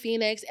death of the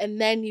phoenix and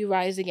then you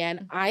rise again.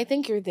 Mhm. I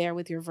think you're there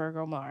with your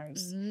Virgo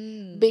Mars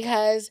Mm.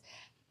 because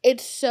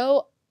it's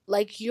so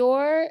like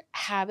your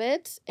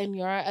habits and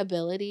your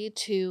ability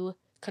to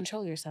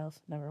control yourself,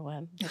 number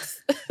one.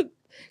 It's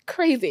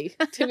crazy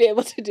to be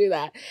able to do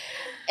that.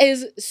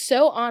 Is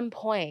so on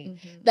point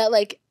Mhm. that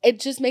like it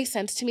just makes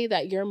sense to me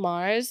that your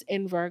Mars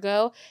in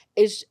Virgo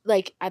is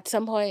like at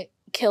some point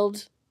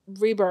killed,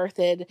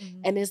 rebirthed,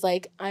 Mhm. and is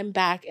like, I'm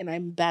back and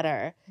I'm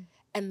better. Mhm.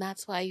 And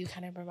that's why you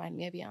kind of remind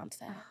me of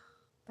Beyonce.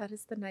 That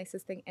is the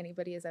nicest thing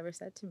anybody has ever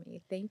said to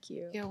me. Thank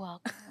you. You're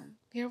welcome.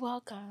 You're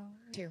welcome.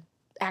 Two.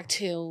 Act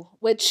 2,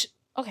 which,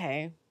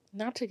 okay,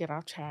 not to get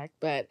off track,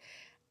 but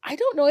I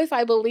don't know if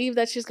I believe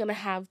that she's going to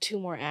have 2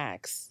 more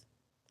acts.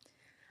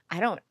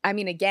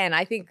 Again,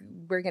 I think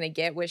we're going to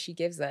get what she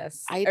gives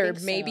us. I or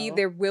think maybe so.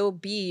 there will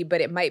be,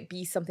 but it might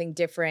be something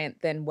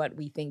different than what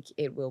we think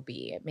it will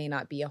be. It may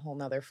not be a whole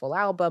nother full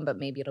album, but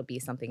maybe it'll be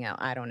something else.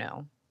 I don't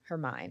know. Her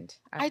mind.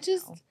 I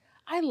don't know.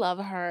 I love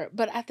her,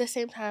 but at the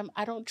same time,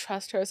 I don't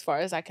trust her as far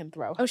as I can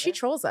throw her. Oh, she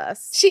trolls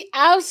us. She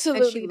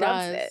absolutely And she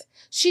loves does. it.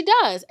 She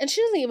does. And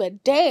she doesn't give a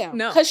damn.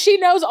 No. Because she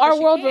knows our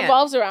she world can't.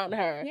 revolves around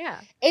her. Yeah.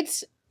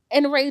 It's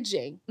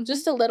enraging. Mhm.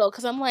 Just a little.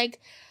 Because I'm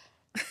like,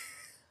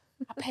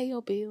 I pay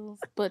your bills,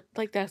 but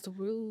like that's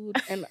rude.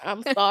 And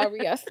I'm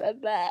sorry I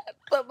said that.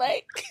 But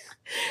like,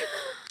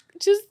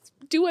 just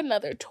do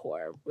another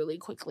tour really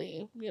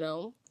quickly,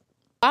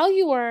 While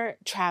you were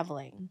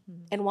traveling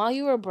Mhm. and while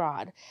you were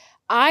abroad,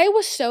 I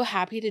was so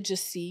happy to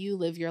just see you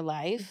live your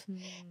life.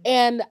 Mhm.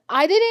 And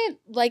I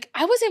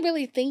wasn't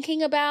really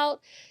thinking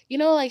about,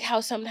 like how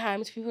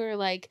sometimes people are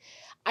like,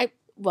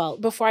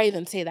 before I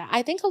even say that,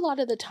 I think a lot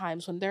of the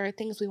times when there are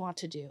things we want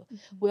to do, Mhm.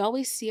 we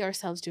always see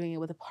ourselves doing it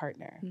with a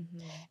partner. Mhm.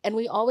 And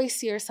we always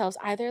see ourselves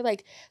either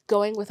like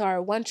going with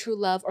our one true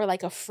love or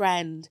like a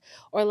friend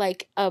or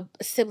like a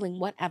sibling,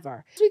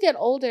 whatever. As we get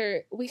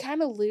older, we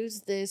kind of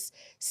lose this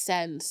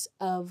sense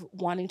of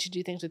wanting to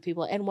do things with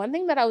people. And one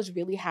thing that I was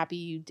really happy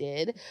you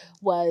did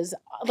was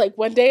like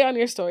one day on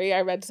your story,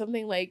 I read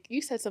something like,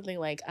 you said something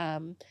like,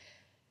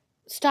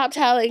 stop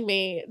telling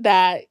me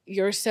that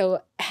you're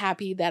so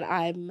happy that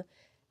I'm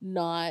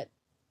not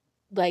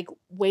like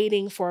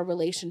waiting for a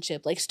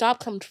relationship. Like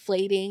stop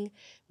conflating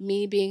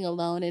me being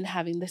alone and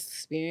having this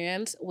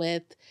experience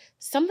with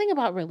something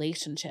about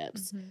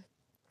relationships. Mm-hmm.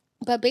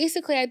 But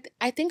basically,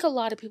 I think a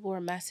lot of people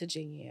were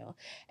messaging you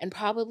and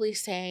probably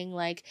saying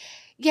like,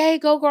 yay,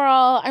 go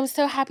girl. I'm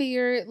so happy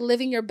you're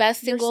living your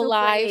best single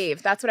life.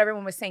 Brave. That's what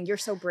everyone was saying. You're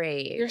so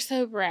brave. You're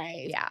so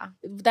brave. Yeah.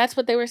 That's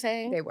what they were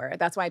saying? They were.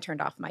 That's why I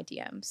turned off my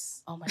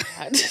DMs. Oh my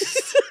God.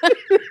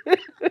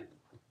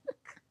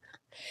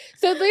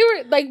 So they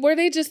were like, were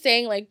they just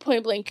saying like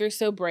point blank, you're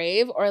so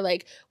brave? Or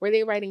like, were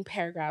they writing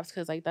paragraphs?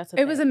 Because like, that's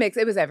It was a mix.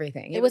 It was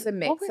everything. It was a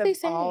mix. What were they of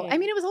all. saying? I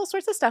mean, it was all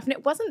sorts of stuff. And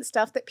it wasn't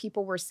stuff that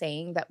people were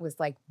saying that was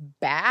like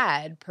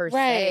bad per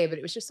se, but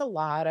it was just a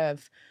lot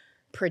of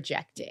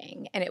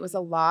projecting. And it was a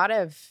lot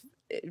of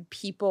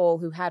people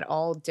who had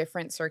all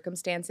different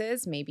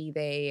circumstances. Maybe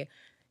they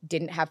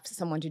didn't have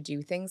someone to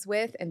do things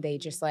with and they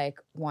just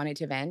like wanted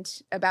to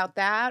vent about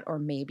that, or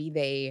maybe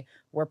they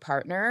were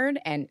partnered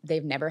and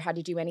they've never had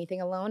to do anything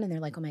alone and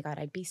they're like, oh my God,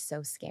 I'd be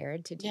so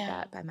scared to do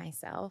that by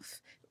myself,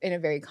 in a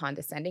very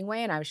condescending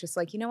way. And I was just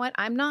like, you know what,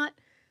 I'm not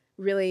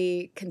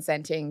really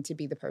consenting to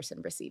be the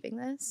person receiving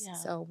this,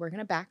 so we're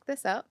gonna back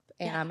this up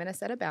and I'm gonna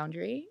set a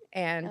boundary,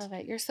 and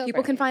You're so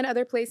people brave. can find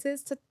other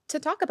places to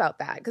talk about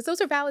that, because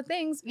those are valid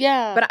things.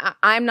 Yeah, but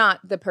I'm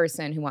not the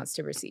person who wants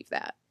to receive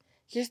that.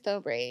 You're so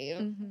brave.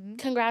 Mm-hmm.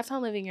 Congrats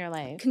on living your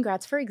life.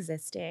 Congrats for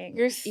existing.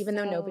 Even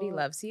though nobody so-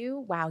 loves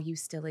you, wow, you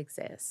still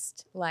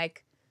exist.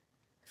 Like,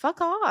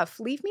 fuck off.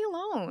 Leave me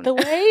alone. The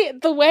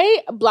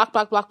way, block.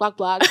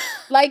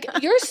 Like,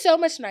 you're so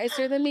much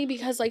nicer than me,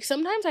 because like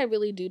sometimes I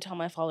really do tell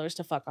my followers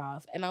to fuck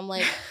off. And I'm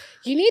like,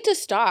 you need to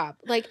stop.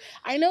 Like,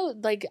 I know,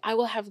 like, I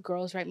will have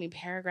girls write me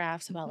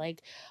paragraphs about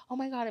like, oh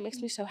my God, it makes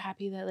me so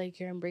happy that like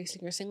you're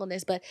embracing your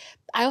singleness. But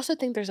I also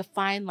think there's a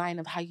fine line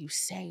of how you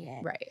say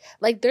it. Right.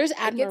 Like, there's It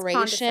gets admiration.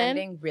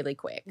 condescending really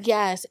quick.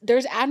 Yes,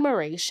 there's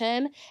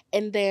admiration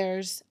and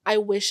there's I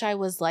wish I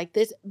was like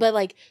this, but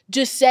like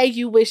just say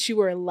you wish you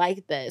were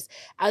like this,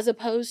 as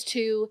opposed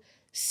to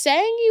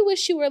saying you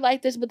wish you were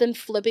like this but then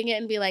flipping it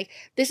and be like,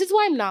 this is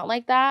why I'm not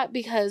like that,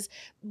 because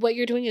what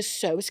you're doing is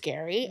so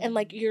scary and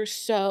like you're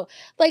so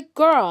like,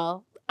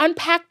 girl,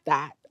 unpack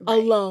that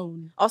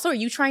alone. Also, are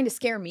you trying to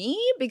scare me?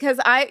 Because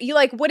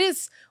what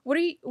is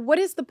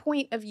the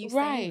point of you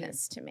saying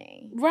this to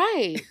me?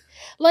 Right.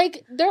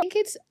 Like, I think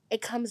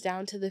it comes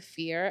down to the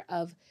fear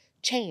of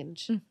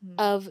change,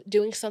 of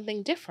doing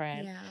something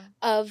different,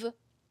 of,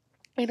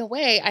 in a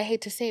way, I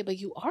hate to say it, but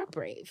you are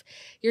brave.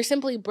 You're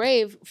simply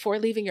brave for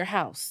leaving your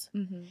house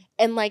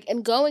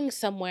and going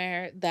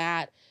somewhere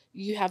that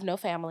you have no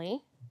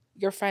family,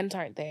 your friends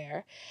aren't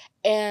there,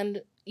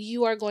 and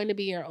you are going to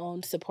be your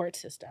own support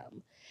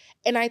system.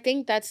 And I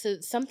think that's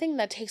something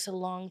that takes a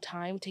long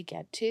time to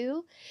get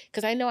to,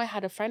 because I know I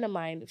had a friend of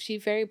mine, she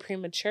very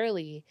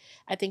prematurely,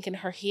 I think in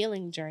her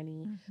healing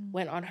journey,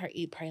 went on her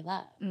Eat, Pray,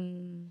 Love.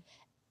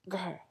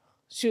 Girl,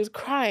 she was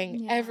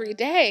crying every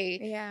day.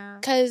 Yeah.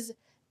 Because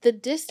the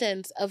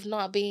distance of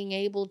not being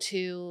able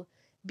to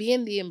be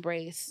in the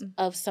embrace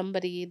of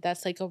somebody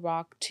that's like a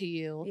rock to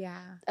you,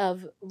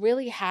 of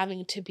really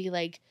having to be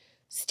like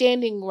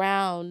standing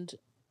ground,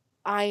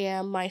 I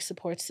am my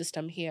support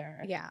system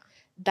here. Yeah.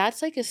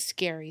 That's like a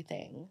scary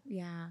thing.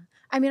 Yeah.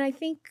 I mean, I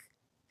think,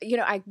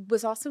 I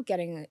was also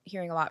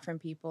hearing a lot from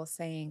people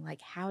saying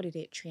like, how did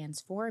it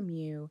transform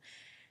you?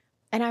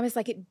 And I was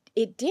like,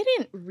 it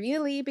didn't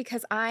really,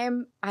 because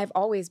I've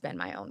always been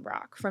my own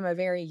rock from a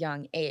very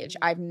young age.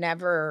 I've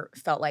never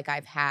felt like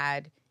I've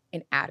had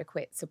an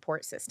adequate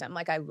support system.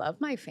 Like, I love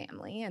my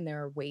family and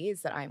there are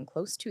ways that I'm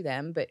close to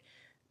them, but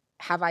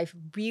have I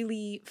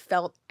really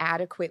felt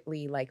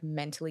adequately, like,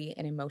 mentally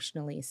and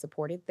emotionally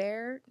supported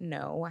there?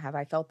 No. Have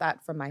I felt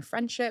that from my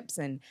friendships?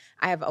 And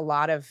I have a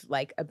lot of,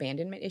 like,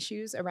 abandonment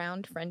issues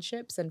around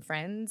friendships and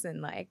friends.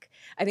 And, like,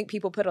 I think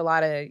people put a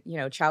lot of,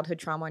 childhood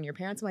trauma on your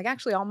parents. I'm like,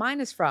 actually, all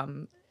mine is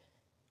from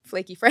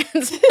flaky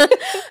friends.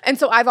 And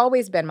so I've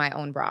always been my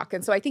own rock.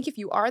 And so I think if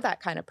you are that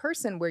kind of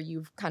person where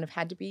you've kind of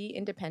had to be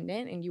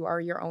independent and you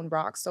are your own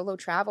rock, solo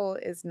travel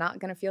is not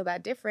going to feel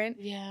that different.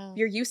 Yeah.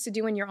 You're used to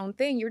doing your own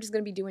thing. You're just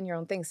going to be doing your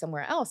own thing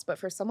somewhere else. But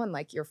for someone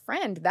like your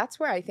friend, that's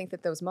where I think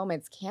that those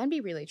moments can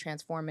be really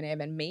transformative.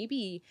 And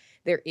maybe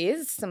there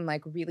is some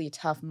like really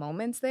tough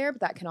moments there,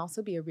 but that can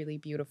also be a really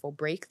beautiful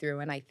breakthrough.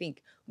 And I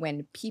think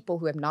when people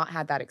who have not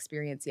had that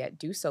experience yet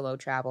do solo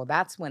travel,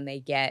 that's when they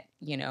get,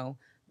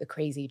 the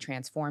crazy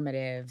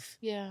transformative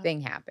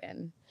thing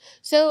happen.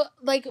 So,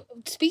 like,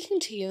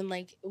 speaking to you and,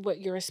 like, what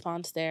your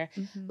response there,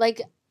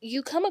 like,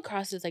 you come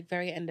across as, like,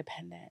 very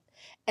independent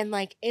and,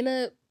 like, in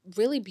a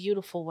really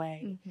beautiful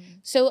way.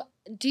 So,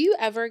 do you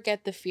ever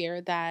get the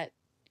fear that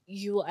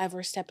you will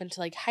ever step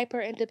into, like,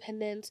 hyper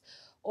independence?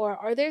 Or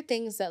are there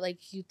things that,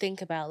 like, you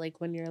think about,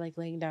 like, when you're, like,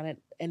 laying down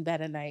in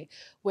bed at night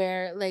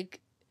where, like,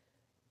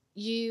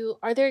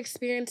 are there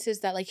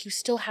experiences that, like, you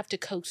still have to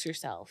coax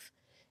yourself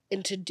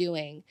into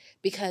doing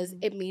because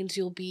it means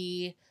you'll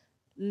be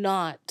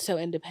not so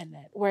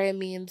independent, where it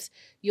means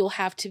you'll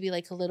have to be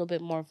like a little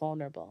bit more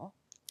vulnerable?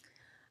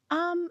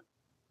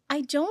 I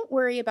don't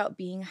worry about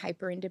being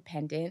hyper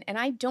independent, and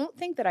I don't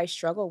think that I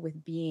struggle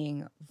with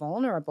being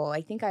vulnerable.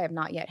 I think I have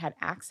not yet had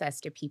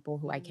access to people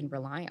who I can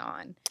rely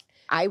on.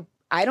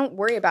 I don't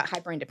worry about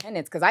hyper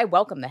independence because I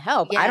welcome the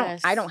help.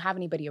 Yes. I don't have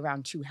anybody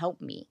around to help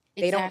me.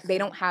 Exactly. They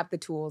don't have the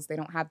tools, they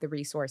don't have the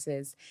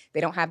resources,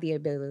 they don't have the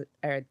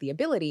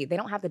ability, they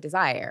don't have the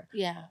desire.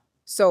 Yeah.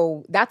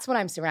 So that's what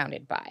I'm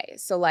surrounded by.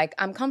 So like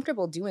I'm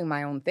comfortable doing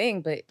my own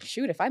thing, but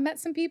shoot, if I met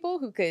some people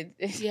who could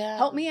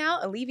help me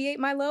out, alleviate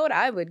my load,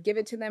 I would give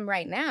it to them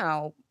right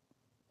now.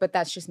 But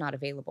that's just not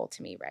available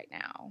to me right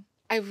now.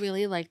 I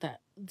really like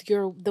that.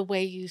 The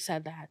way you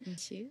said that. Me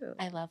too.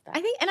 I love that.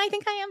 I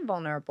think I am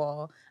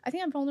vulnerable. I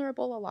think I'm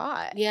vulnerable a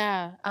lot.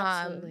 Yeah,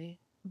 absolutely.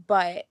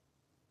 But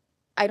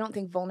I don't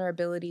think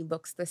vulnerability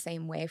looks the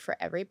same way for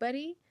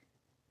everybody.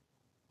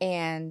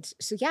 And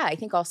so, yeah, I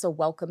think also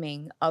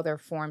welcoming other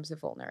forms of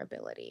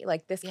vulnerability.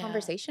 Like this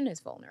conversation is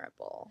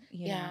vulnerable.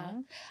 You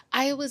know?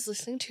 I was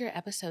listening to your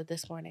episode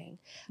this morning.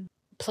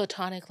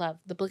 Platonic Love.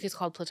 The book is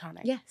called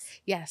Platonic.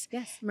 Yes.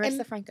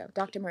 Marissa Franco.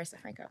 Dr. Marissa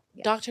Franco.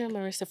 Yes. Dr.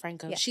 Marissa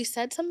Franco. Yes. She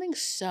said something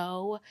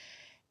so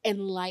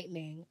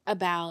enlightening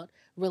about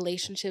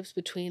relationships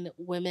between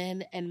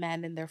women and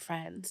men and their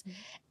friends. Mm-hmm.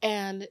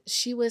 And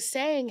she was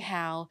saying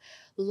how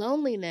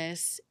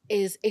loneliness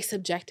is a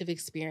subjective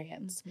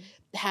experience,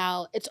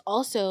 how it's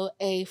also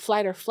a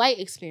flight or flight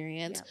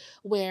experience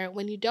where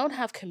when you don't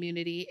have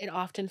community, it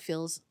often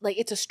feels like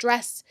it's a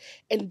stress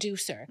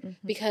inducer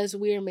because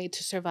we are made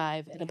to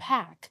survive in a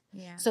pack.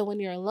 Yeah. So when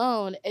you're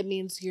alone, it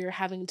means you're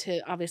having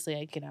to obviously,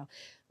 like, you know,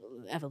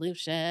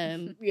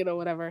 evolution, you know,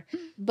 whatever.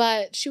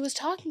 But she was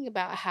talking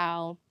about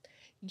how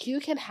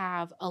you can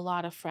have a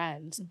lot of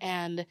friends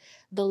and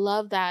the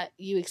love that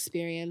you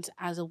experience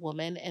as a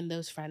woman in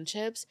those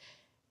friendships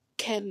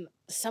can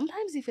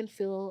sometimes even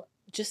feel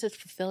just as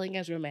fulfilling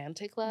as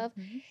romantic love.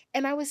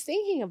 And I was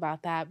thinking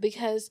about that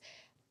because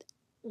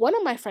one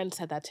of my friends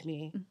said that to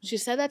me. She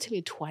said that to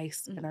me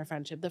twice in our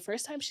friendship. The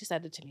first time she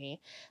said it to me,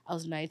 I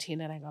was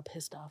 19 and I got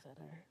pissed off at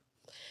her.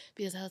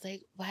 Because I was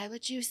like, why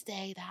would you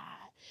say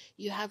that?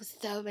 You have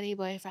so many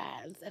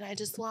boyfriends and I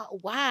just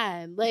want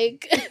one.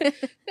 Like,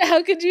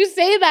 how could you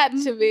say that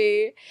to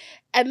me?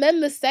 And then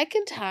the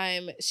second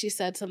time she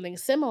said something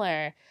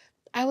similar,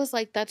 I was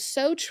like, that's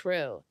so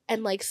true.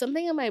 And like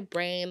something in my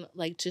brain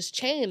like just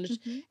changed.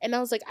 And I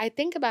was like, I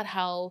think about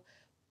how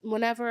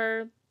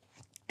whenever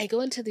I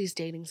go into these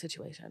dating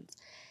situations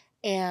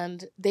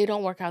and they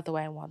don't work out the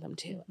way I want them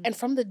to. And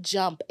from the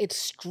jump, it's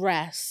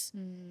stress.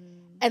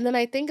 And then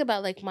I think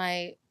about like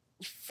my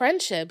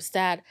friendships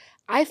that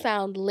I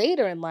found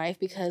later in life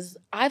because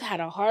I've had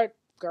a hard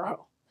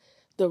girl.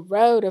 The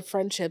road of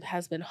friendship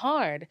has been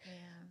hard.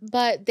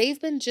 But they've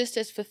been just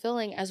as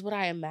fulfilling as what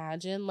I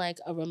imagine like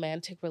a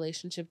romantic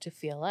relationship to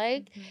feel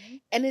like.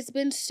 And it's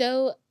been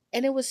so,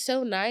 and it was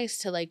so nice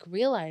to like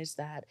realize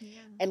that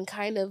and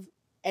kind of,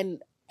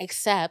 and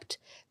accept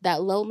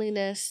that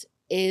loneliness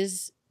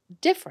is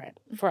different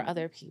for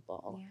other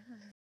people.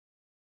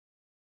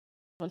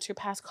 Once you're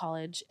past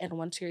college and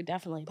once you're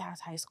definitely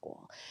past high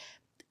school,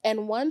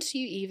 and once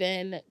you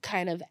even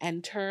kind of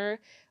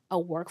enter a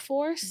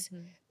workforce,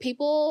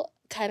 people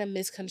kind of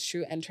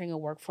misconstrue entering a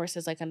workforce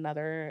as like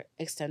another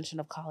extension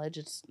of college.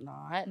 It's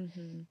not.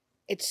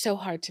 It's so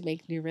hard to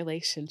make new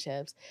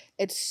relationships.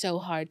 It's so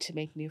hard to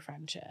make new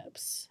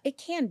friendships. It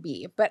can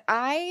be, but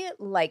I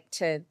like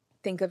to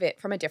think of it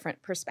from a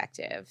different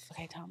perspective.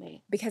 Okay, tell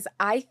me. Because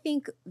I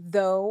think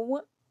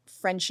though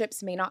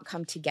friendships may not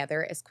come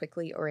together as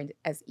quickly or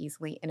as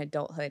easily in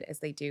adulthood as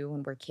they do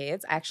when we're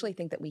kids, I actually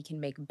think that we can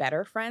make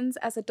better friends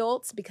as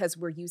adults because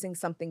we're using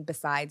something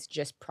besides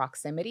just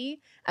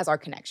proximity as our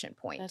connection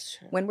point. That's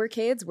true. When we're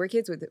kids,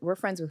 we're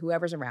friends with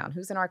whoever's around,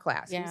 who's in our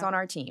class, who's on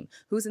our team,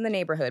 who's in the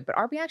neighborhood. But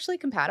are we actually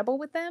compatible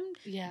with them?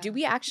 Do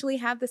we actually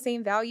have the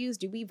same values?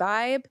 Do we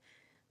vibe?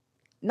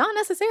 Not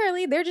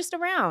necessarily. They're just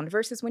around.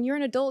 Versus when you're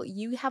an adult,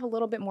 you have a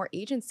little bit more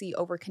agency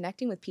over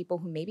connecting with people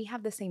who maybe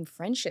have the same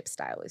friendship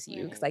style as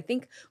you. Because I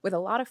think with a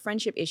lot of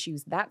friendship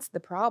issues, that's the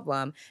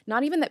problem.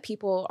 Not even that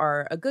people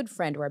are a good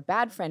friend or a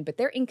bad friend, but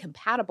they're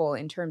incompatible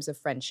in terms of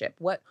friendship.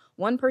 What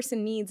one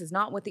person needs is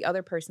not what the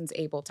other person's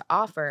able to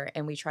offer,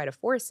 and we try to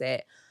force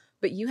it.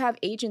 But you have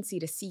agency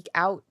to seek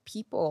out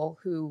people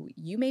who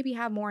you maybe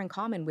have more in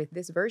common with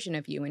this version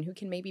of you and who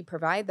can maybe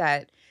provide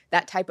that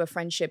type of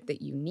friendship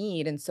that you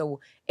need. And so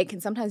it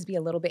can sometimes be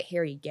a little bit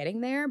hairy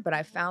getting there, but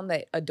I've found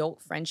that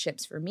adult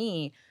friendships for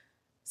me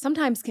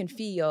sometimes can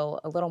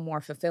feel a little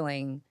more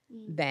fulfilling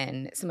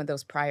than some of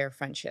those prior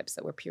friendships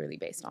that were purely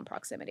based on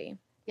proximity.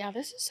 Yeah,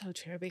 this is so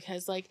true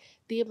because like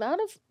the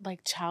amount of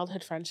like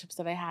childhood friendships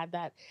that I had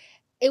that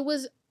it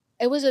was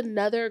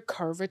another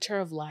curvature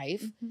of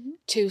life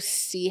to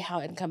see how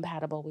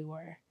incompatible we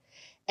were.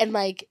 And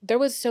like there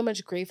was so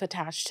much grief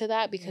attached to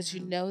that because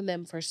you've known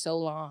them for so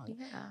long.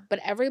 But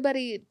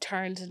everybody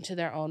turns into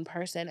their own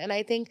person. And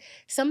I think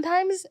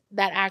sometimes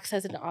that acts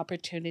as an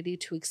opportunity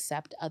to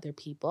accept other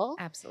people.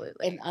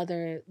 Absolutely. And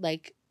other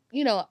like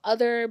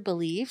other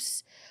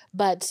beliefs,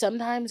 but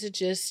sometimes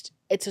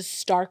it's a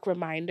stark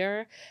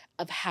reminder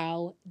of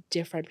how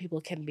different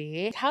people can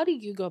be. How do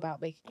you go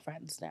about making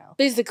friends now?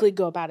 Basically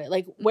go about it.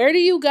 Like, where do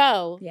you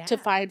go to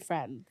find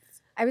friends?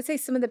 I would say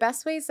some of the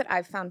best ways that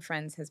I've found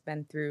friends has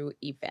been through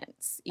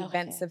events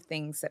Okay. of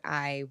things that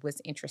I was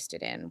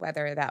interested in,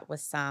 whether that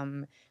was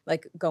some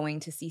like going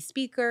to see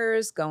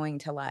speakers, going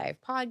to live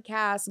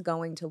podcasts,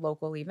 going to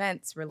local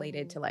events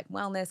related to like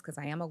wellness, because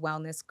I am a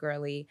wellness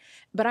girly,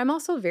 but I'm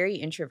also very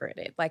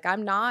introverted. Like,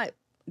 I'm not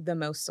the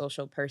most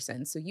social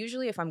person. So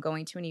usually if I'm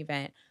going to an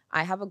event,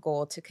 I have a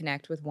goal to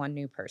connect with one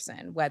new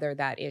person, whether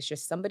that is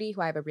just somebody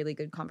who I have a really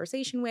good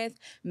conversation with,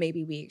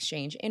 maybe we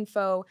exchange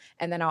info,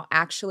 and then I'll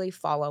actually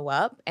follow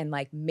up and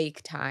like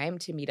make time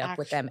to meet up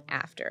with them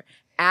after.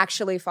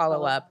 Actually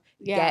follow up,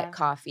 get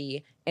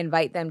coffee,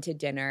 invite them to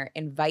dinner,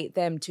 invite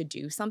them to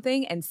do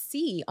something, and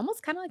see,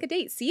 almost kind of like a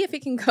date, see if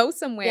it can go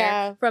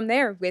somewhere from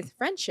there with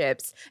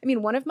friendships. I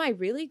mean, one of my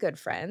really good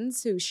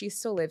friends, who she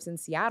still lives in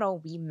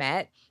Seattle, we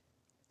met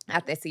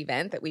at this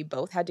event that we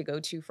both had to go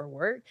to for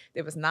work.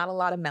 There was not a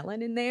lot of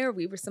melanin there.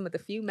 We were some of the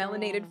few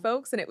melanated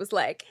folks, and it was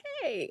like,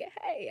 hey.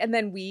 And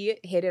then we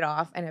hit it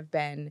off and have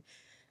been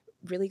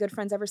really good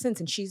friends ever since.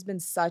 And she's been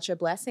such a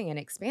blessing and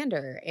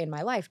expander in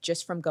my life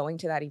just from going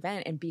to that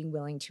event and being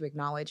willing to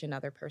acknowledge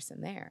another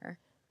person there.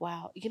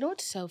 Wow. You know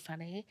what's so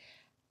funny?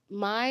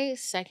 My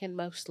second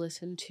most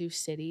listened to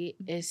city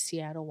is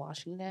Seattle,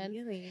 Washington.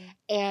 Really?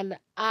 And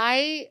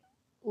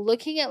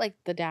looking at like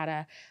the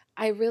data,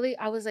 I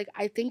was like,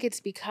 I think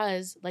it's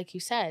because, like you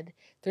said,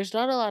 there's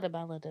not a lot of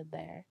melanin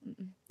there.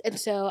 And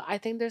so I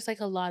think there's like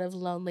a lot of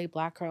lonely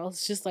Black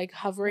girls just like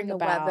hovering the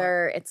about.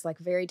 Weather, it's like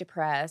very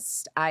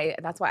depressed.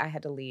 That's why I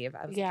had to leave.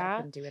 I was like, I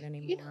couldn't do it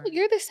anymore.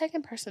 You're the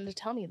second person to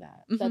tell me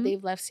that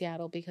they've left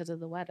Seattle because of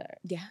the weather.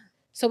 Yeah.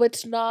 So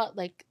it's not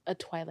like a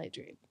Twilight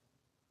dream.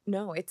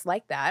 No, it's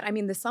like that. I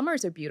mean, the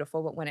summers are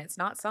beautiful, but when it's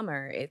not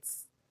summer,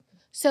 it's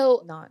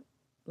not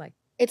like...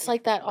 It's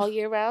like that all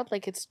year round?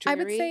 Like it's dreary?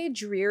 I would say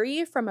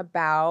dreary from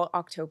about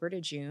October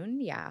to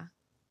June, yeah.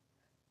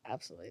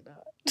 Absolutely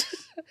not.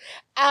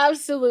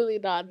 Absolutely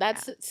not.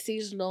 That's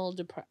seasonal,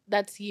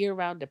 that's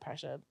year-round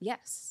depression.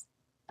 Yes.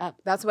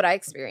 That's what I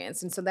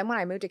experienced. And so then when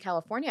I moved to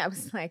California, I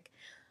was like,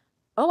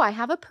 oh, I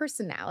have a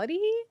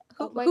personality?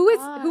 Who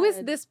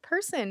is this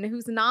person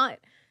who's not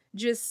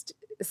just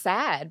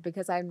sad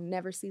because I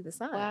never see the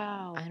sun?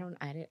 Wow. I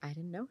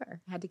didn't know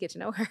her. I had to get to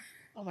know her.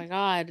 Oh my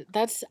God.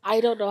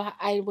 I don't know how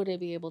I wouldn't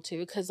be able to,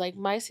 because like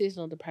my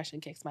seasonal depression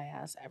kicks my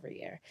ass every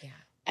year. Yeah.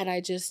 And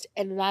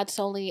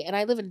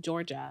I live in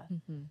Georgia.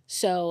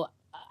 So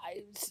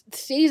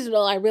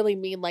seasonal, I really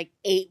mean like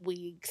 8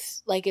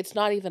 weeks. Like it's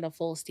not even a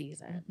full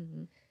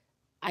season.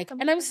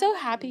 And I'm so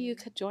happy you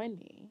could join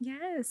me.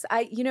 Yes.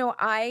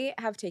 I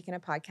have taken a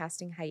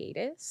podcasting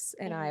hiatus,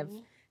 and I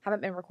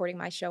haven't been recording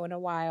my show in a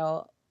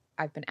while.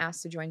 I've been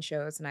asked to join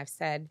shows, and I've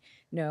said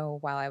no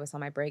while I was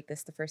on my break. This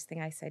is the first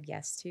thing I said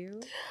yes to.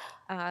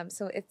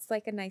 So it's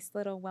like a nice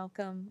little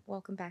welcome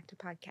back to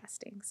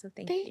podcasting. So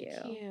thank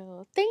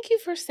you. Thank you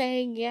for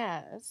saying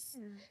yes.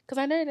 Because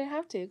I know you didn't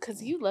have to,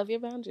 because you love your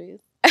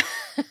boundaries.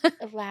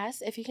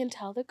 Last, if you can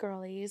tell the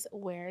girlies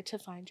where to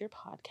find your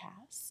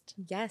podcast.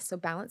 Yes, so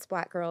Balanced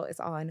Black Girl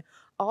is on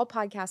all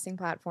podcasting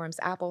platforms,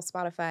 Apple,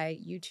 Spotify,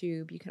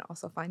 YouTube. You can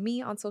also find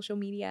me on social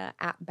media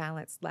at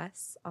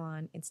BalanceLess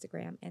on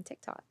Instagram and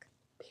TikTok.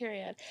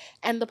 Period.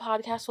 And the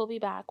podcast will be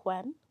back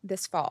when?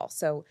 This fall.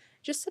 So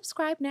just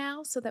subscribe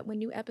now so that when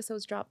new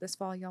episodes drop this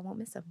fall, y'all won't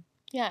miss them.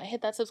 Yeah,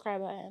 hit that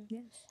subscribe button.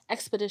 Yes.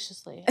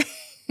 Expeditiously.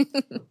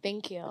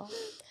 Thank you. All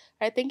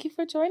right, thank you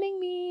for joining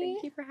me.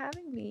 Thank you for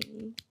having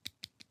me.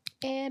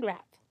 And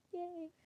wrap. Yay.